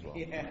questions as well.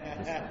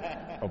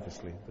 Yeah.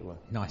 Obviously, they were.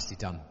 Nicely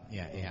done.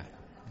 Yeah.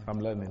 I'm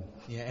learning.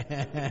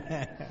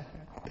 Yeah.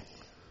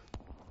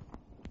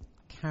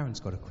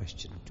 Karen's got a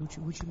question.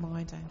 Would you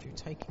mind, Andrew,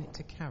 taking it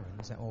to Karen?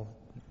 Is that all?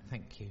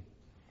 Thank you.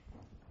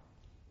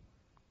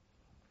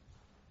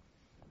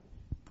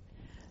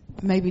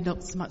 Maybe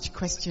not so much a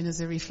question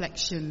as a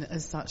reflection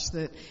as such,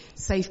 that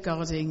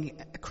safeguarding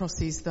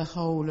crosses the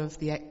whole of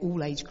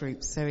all age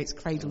groups, so it's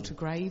cradle to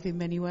grave in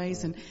many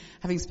ways, and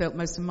having spent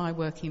most of my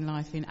working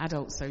life in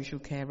adult social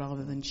care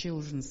rather than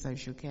children's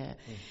social care,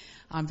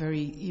 I'm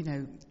very,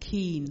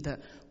 keen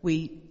that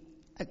we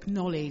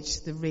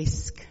acknowledge the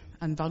risk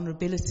and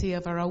vulnerability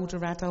of our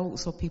older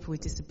adults or people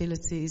with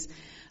disabilities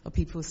or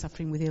people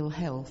suffering with ill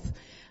health.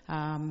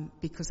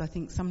 Because I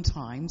think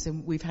sometimes,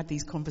 and we've had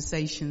these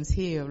conversations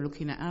here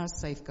looking at our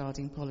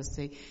safeguarding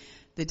policy,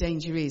 the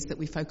danger is that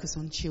we focus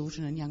on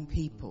children and young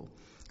people.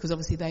 Because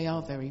obviously they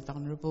are very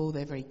vulnerable,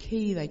 they're very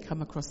key, they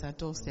come across our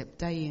doorstep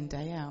day in,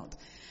 day out.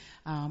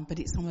 But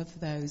it's some of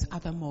those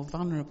other more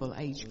vulnerable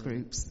age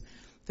groups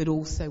that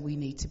also we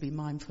need to be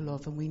mindful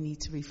of, and we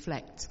need to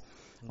reflect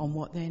on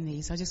what their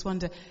needs. I just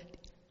wonder,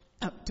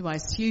 do I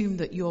assume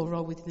that your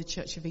role within the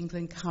Church of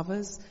England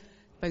covers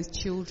both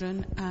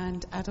children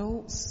and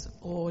adults,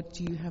 or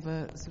do you have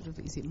a sort of,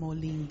 is it more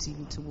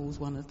leaning towards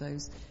one of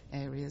those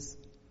areas?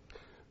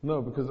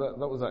 No, because that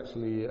was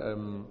actually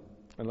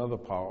another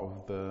part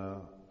of the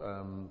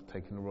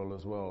taking the role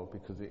as well,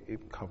 because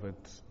it covered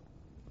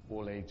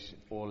all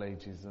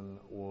ages and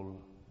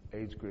all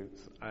age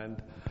groups.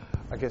 And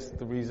I guess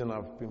the reason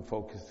I've been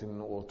focusing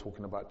or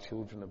talking about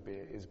children a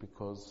bit is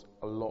because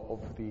a lot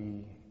of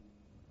the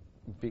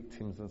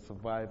victims and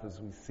survivors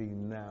we see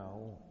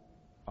now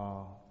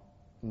are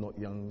not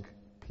young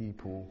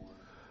people.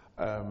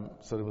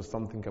 So there was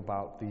something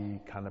about the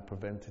kind of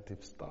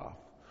preventative stuff,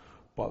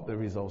 but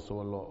there is also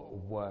a lot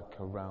of work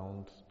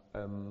around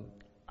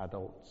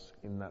adults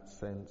in that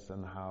sense,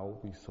 and how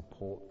we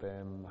support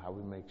them, how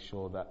we make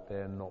sure that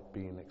they're not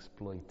being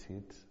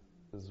exploited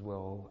as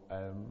well.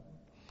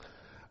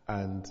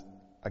 And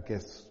I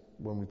guess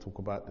when we talk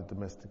about the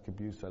domestic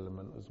abuse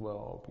element as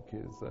well,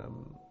 because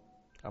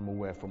I'm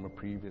aware from a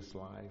previous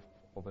life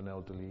of an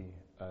elderly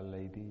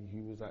lady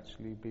who was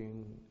actually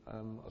being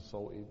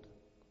assaulted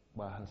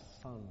by her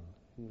son,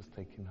 who was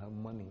taking her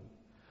money.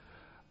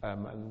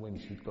 And when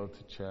she'd go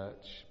to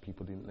church,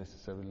 people didn't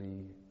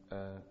necessarily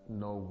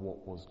know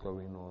what was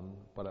going on,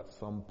 but at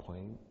some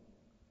point,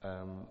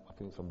 I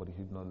think somebody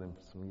who'd known them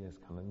for some years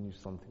kind of knew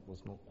something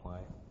was not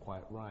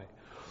quite right.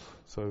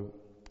 So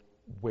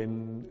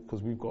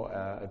because we've got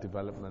a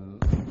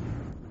development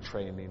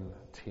training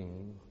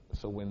team,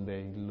 so when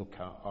they look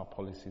at our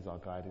policies, our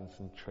guidance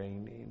and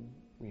training,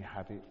 we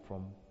have it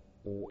from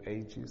all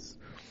ages.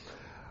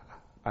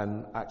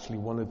 And actually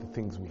one of the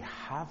things we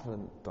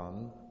haven't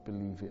done,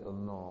 believe it or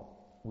not,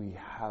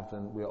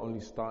 we're only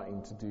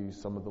starting to do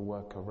some of the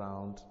work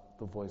around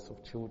the voice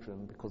of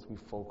children, because we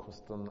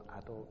focused on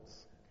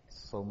adults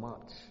so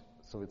much.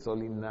 So it's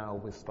only now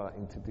we're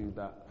starting to do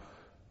that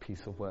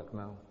piece of work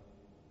now.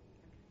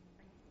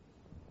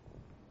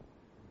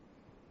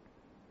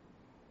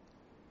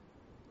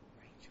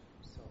 Rachel,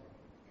 sorry.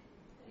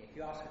 If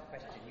you ask a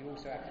question, you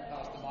also have to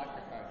pass the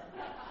microphone.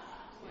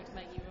 To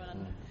make you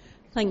run.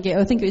 Thank you.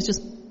 I think it was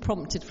just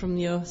prompted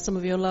from some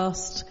of your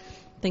last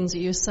things that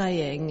you were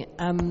saying.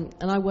 And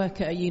I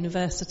work at a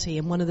university,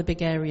 and one of the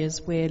big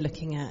areas we're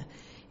looking at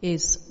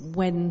is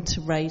when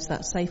to raise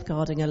that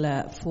safeguarding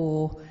alert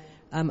for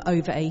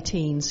over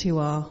 18s who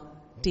are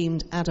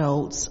deemed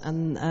adults,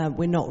 and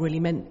we're not really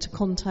meant to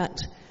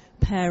contact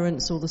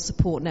parents or the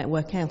support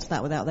network out of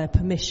that without their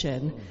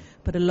permission.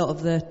 But a lot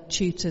of the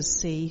tutors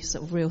see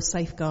sort of real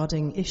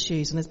safeguarding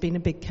issues, and there's been a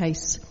big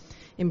case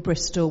in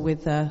Bristol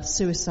with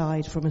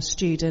suicide from a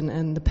student,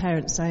 and the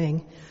parents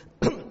saying,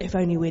 if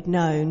only we'd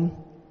known,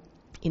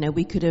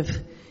 we could have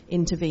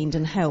intervened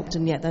and helped.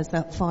 And yet there's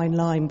that fine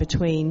line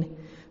between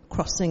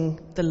crossing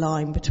the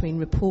line between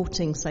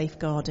reporting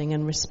safeguarding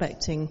and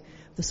respecting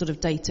the sort of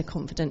data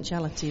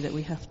confidentiality that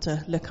we have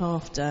to look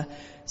after.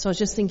 So I was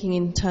just thinking,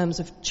 in terms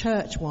of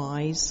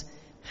church-wise,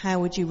 how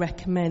would you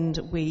recommend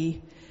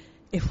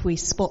if we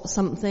spot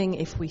something,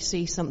 if we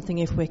see something,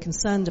 if we're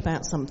concerned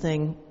about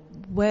something,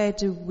 where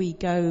do we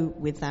go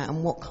with that,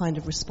 and what kind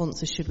of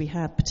responses should we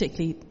have,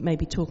 particularly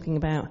maybe talking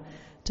about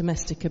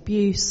domestic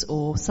abuse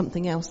or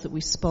something else that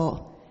we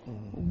spot?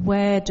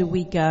 Where do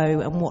we go,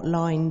 and what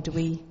line do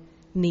we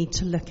need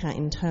to look at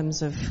in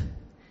terms of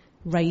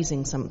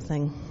raising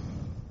something?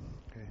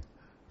 Okay,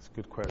 it's a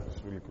good question. It's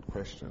a really good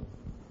question.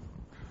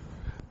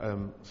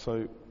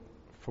 So,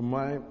 from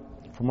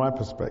my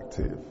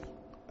perspective,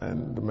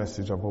 and the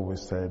message I've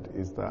always said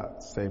is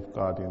that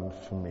safeguarding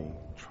for me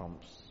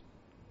trumps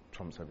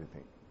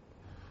everything.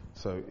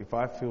 So, if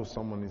I feel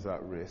someone is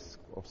at risk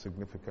of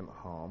significant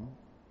harm,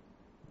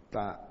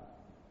 that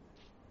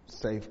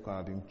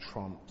safeguarding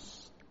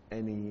trumps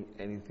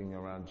anything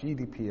around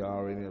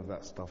GDPR, any of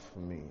that stuff for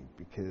me,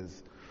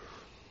 because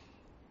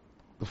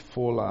the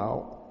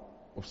fallout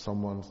of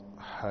someone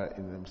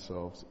hurting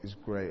themselves is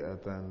greater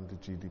than the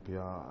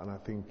GDPR, and I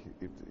think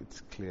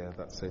it's clear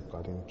that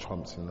safeguarding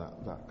trumps in that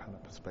kind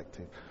of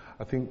perspective.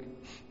 I think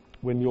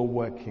when you're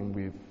working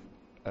with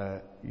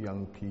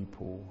young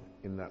people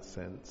in that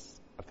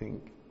sense, I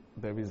think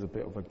there is a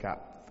bit of a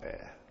gap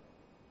there.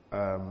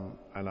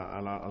 And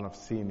I've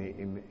seen it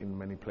in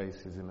many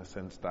places, in a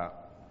sense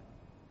that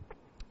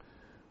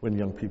when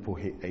young people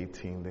hit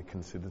 18, they're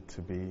considered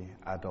to be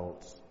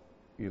adults,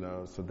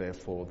 so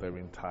therefore they're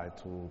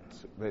entitled,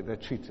 they're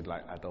treated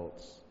like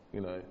adults.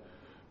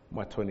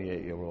 My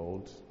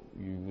 28-year-old,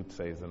 you would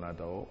say is an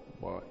adult,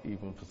 but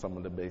even for some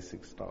of the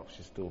basic stuff,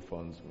 she still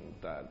phones me,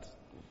 Dad,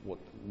 what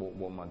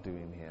am I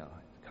doing here,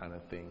 kind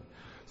of thing.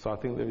 So I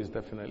think there is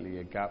definitely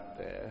a gap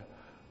there,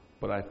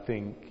 but I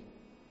think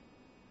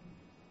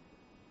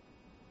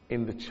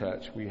in the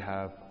church we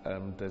have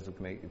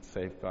designated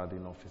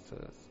safeguarding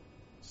officers.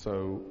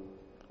 So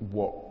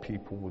what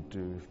people would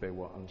do if they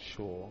were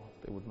unsure,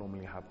 they would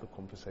normally have the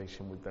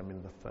conversation with them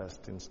in the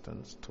first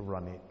instance to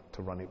run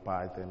it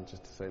by them,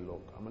 just to say,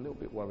 look, I'm a little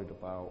bit worried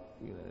about,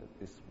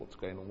 this, what's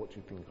going on, what do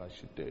you think I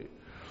should do?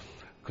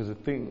 Because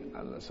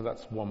so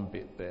that's one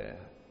bit there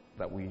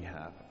that we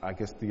have. I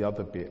guess the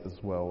other bit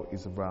as well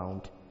is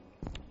around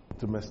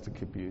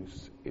domestic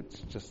abuse.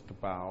 It's just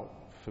about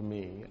for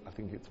me, I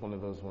think it's one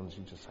of those ones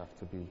you just have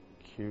to be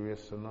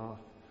curious enough.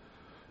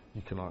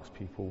 You can ask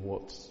people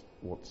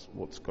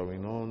what's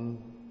going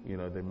on. You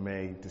know, they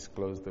may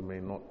disclose, they may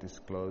not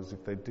disclose.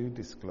 If they do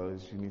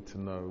disclose, you need to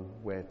know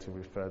where to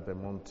refer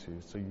them on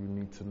to. So you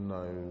need to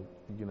know,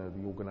 you know,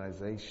 the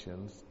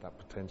organizations that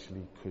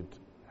potentially could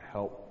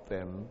help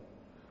them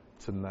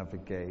to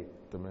navigate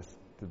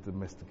the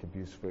domestic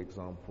abuse, for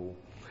example.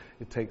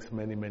 It takes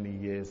many, many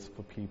years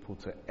for people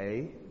to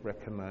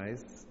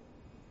recognize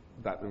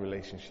that the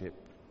relationship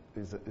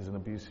is an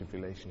abusive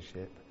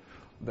relationship.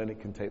 Then it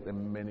can take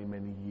them many,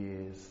 many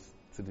years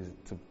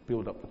to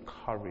build up the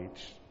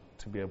courage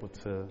to be able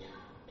to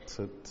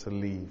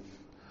leave.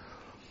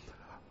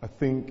 I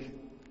think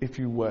if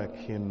you work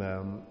in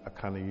a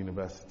kind of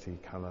university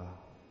kind of,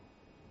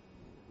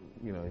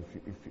 you know,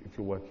 if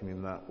you're working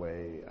in that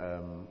way,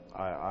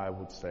 I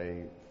would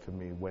say for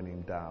me, when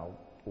in doubt,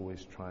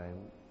 always try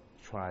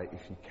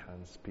if you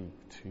can speak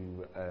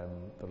to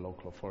the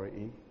local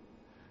authority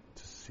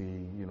to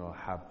see, you know,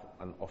 have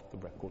an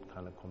off-the-record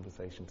kind of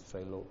conversation to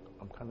say, look,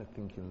 I'm kind of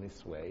thinking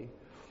this way.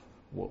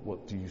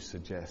 What do you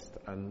suggest?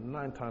 And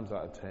 9 times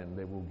out of 10,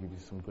 they will give you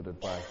some good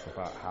advice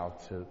about how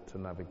to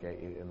navigate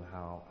it and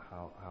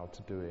how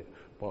to do it.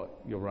 But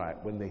you're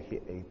right, when they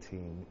hit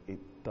 18, it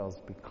does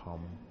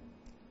become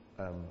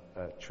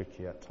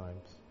tricky at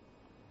times.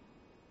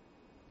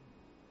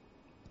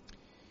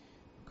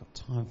 Got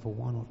time for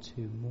 1 or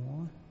 2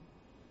 more.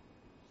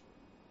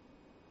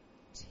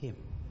 Tim.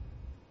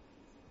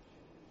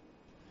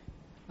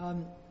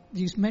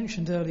 You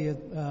mentioned earlier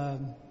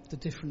the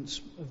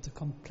difference of the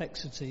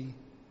complexity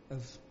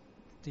of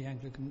the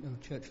Anglican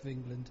Church of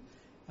England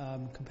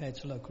compared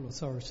to local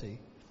authority.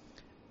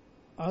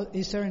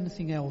 Is there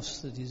anything else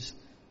that is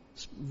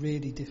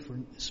really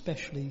different,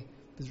 especially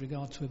with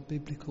regard to a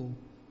biblical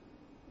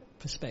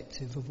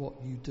perspective of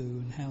what you do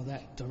and how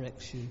that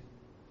directs you?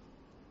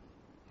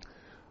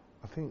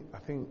 I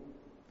think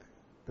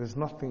there's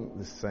nothing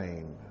the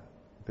same.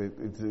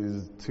 It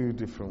is 2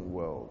 different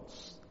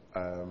worlds.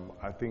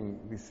 I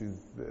think this is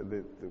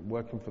the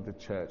working for the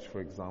church,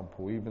 for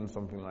example, even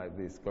something like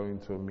this, going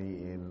to a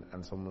meeting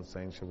and someone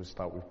saying, shall we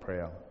start with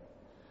prayer?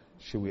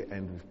 Shall we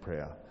end with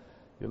prayer?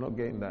 You're not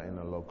getting that in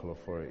a local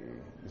authority.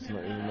 It's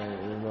not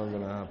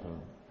going to happen.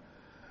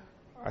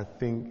 I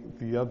think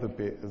the other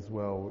bit as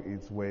well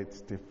is where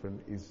it's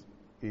different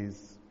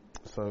is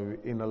so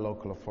in a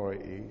local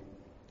authority,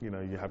 you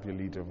know, you have your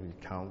leader of your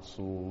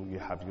council, you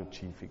have your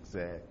chief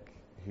exec,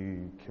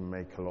 who can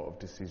make a lot of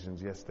decisions.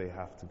 Yes, they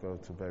have to go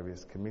to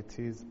various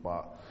committees,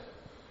 but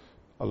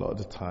a lot of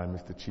the time,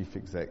 if the chief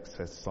exec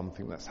says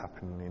something that's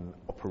happening in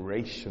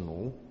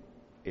operational,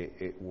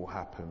 it will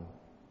happen,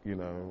 you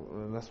know.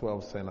 And that's what I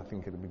was saying, I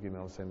think at the beginning,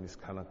 I was saying this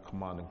kind of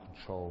command and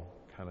control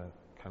kind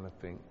of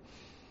thing.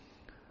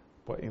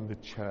 But in the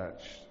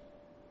church,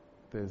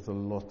 there's a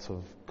lot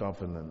of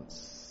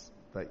governance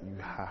that you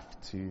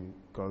have to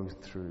go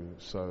through.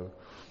 So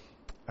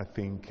I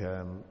think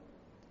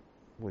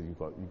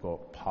you've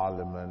got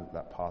Parliament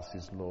that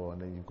passes law,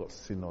 and then you've got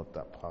Synod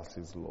that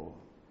passes law.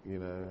 You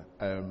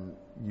know,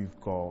 you've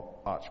got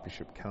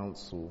Archbishop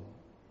Council,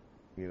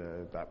 you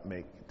know, that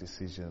make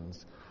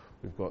decisions.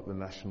 We've got the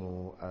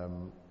National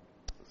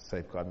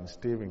Safeguarding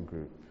Steering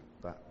Group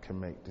that can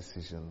make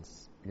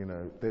decisions. You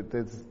know,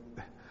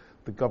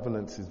 the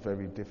governance is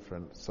very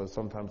different. So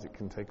sometimes it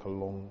can take a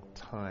long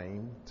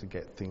time to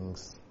get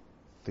things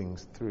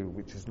through,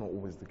 which is not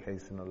always the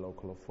case in a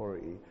local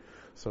authority.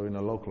 So in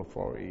a local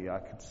authority, I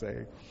could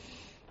say,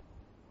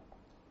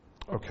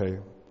 okay,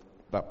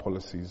 that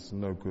policy is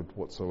no good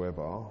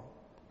whatsoever,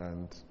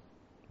 and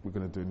we're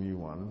going to do a new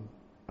one,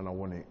 and I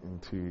want it in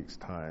 2 weeks'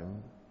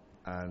 time,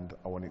 and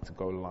I want it to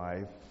go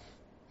live,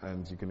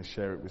 and you're going to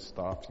share it with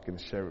staff, you're going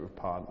to share it with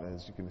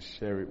partners, you're going to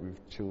share it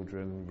with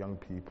children, young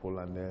people,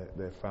 and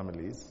their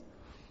families.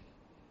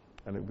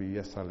 And it'll be,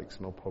 yes, Alex,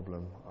 no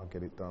problem, I'll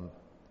get it done.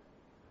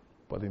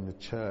 But in the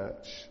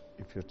church,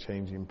 if you're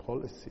changing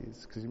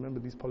policies, because remember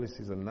these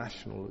policies are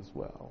national as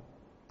well,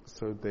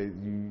 so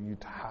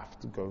you'd have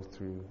to go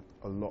through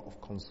a lot of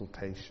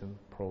consultation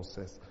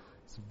process.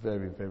 It's a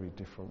very, very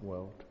different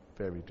world,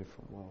 very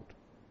different world.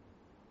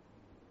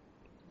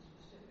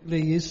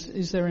 Lee,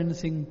 is there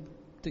anything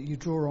that you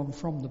draw on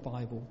from the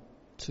Bible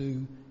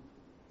to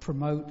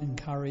promote,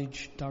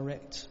 encourage,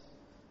 direct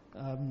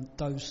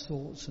those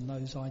thoughts and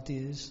those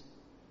ideas?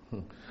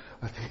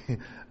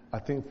 I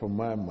think from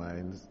my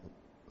mind,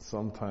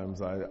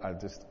 sometimes I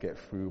just get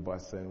through by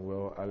saying,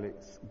 well,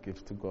 Alex,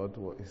 give to God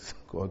what is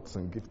God's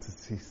and give to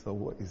Caesar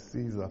what is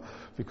Caesar.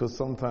 Because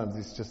sometimes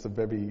it's just a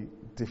very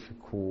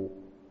difficult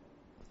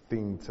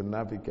thing to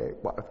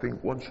navigate. But I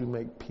think once I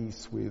make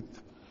peace with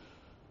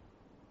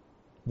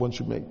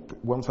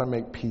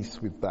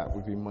that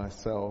within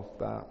myself,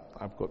 that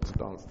I've got to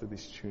dance to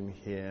this tune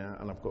here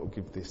and I've got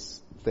to give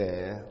this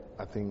there,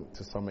 I think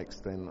to some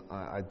extent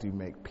I do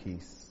make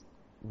peace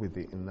with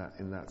it in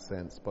that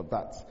sense. But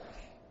that's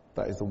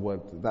a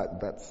word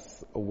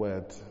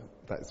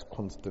that's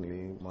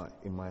constantly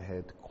in my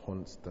head.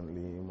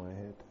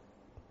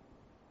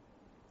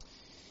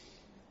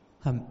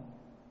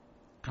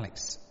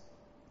 Alex,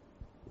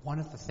 one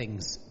of the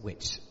things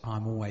which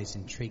I'm always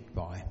intrigued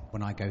by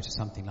when I go to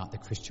something like the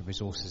Christian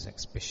Resources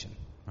Exhibition,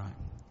 right,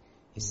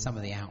 is some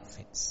of the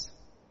outfits,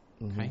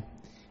 okay?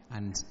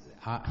 And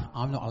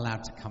I'm not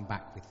allowed to come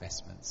back with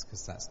vestments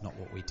because that's not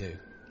what we do,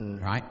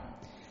 right?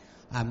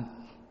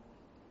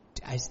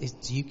 Do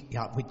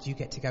you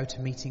get to go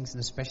to meetings in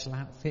a special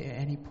outfit at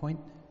any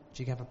point?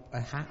 Do you have a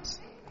hat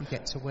you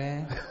get to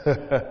wear?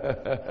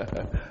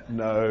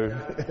 No.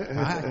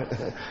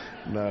 Right?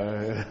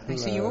 No.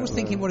 So you're always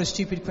thinking, what a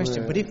stupid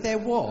question. But if there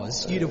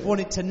was, you'd have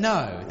wanted to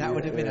know. That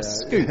would have been a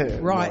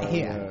scoop right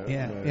here.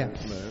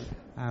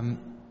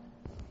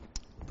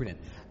 Brilliant.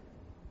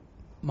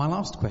 My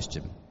last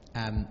question,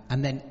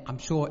 and then I'm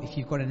sure if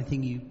you've got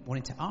anything you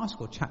wanted to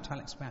ask or chat to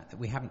Alex about that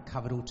we haven't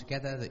covered all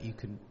together, that you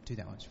can do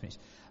that once you finish.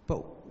 But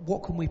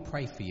what can we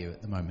pray for you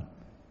at the moment?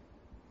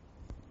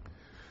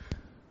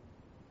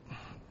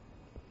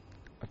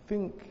 I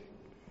think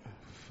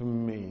for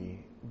me,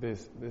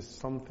 there's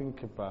something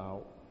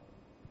about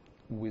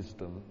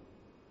wisdom,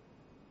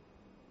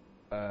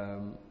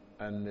 and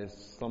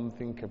there's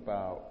something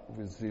about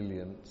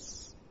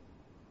resilience,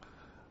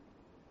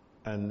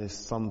 and there's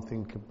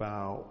something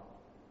about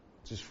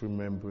just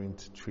remembering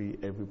to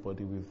treat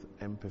everybody with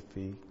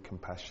empathy,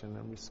 compassion,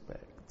 and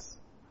respect.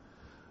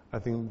 I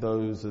think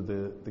those are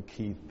the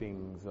key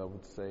things I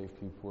would say if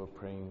people are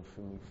praying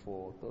for me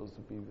for. Those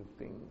would be the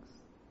things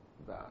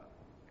that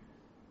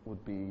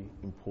would be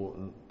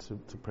important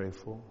to pray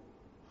for.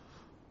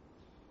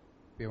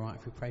 Be all right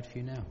if we prayed for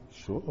you now?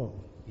 Sure.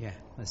 Yeah,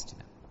 let's do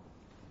that.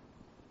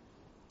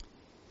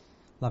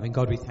 Loving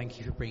God, we thank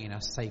you for bringing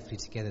us safely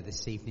together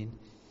this evening.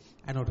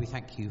 And Lord, we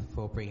thank you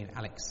for bringing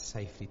Alex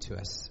safely to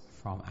us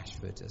from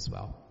Ashford as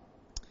well.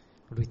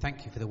 Lord, we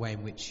thank you for the way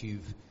in which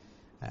you've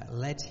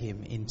led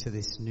him into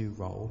this new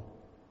role.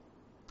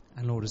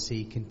 And Lord, as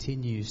he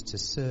continues to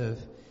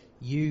serve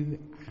you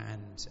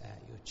and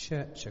your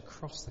church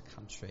across the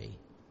country,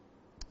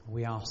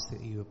 we ask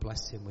that you would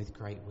bless him with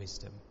great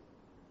wisdom.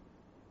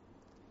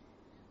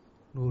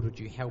 Lord, would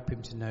you help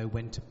him to know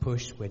when to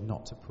push, when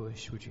not to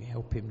push? Would you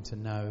help him to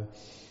know,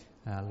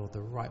 Lord,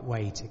 the right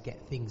way to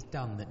get things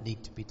done that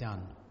need to be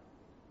done?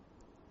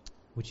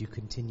 Would you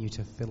continue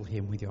to fill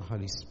him with your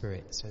Holy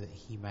Spirit so that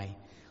he may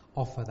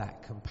offer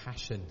that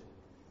compassion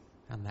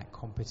and that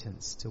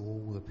competence to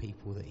all the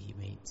people that he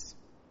meets?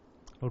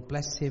 Lord,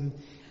 bless him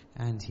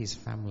and his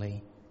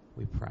family,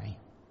 we pray.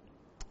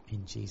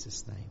 In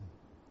Jesus' name.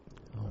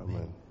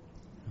 Amen.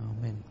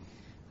 Amen.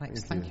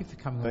 Alex, thank you for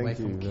coming away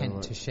from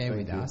Kent to share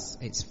with us.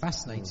 It's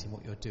fascinating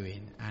what you're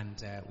doing,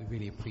 and we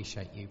really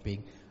appreciate you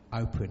being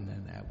open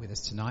and with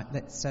us tonight.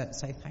 Let's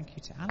say thank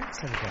you to Alex,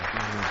 everybody.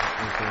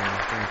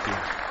 Thank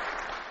you.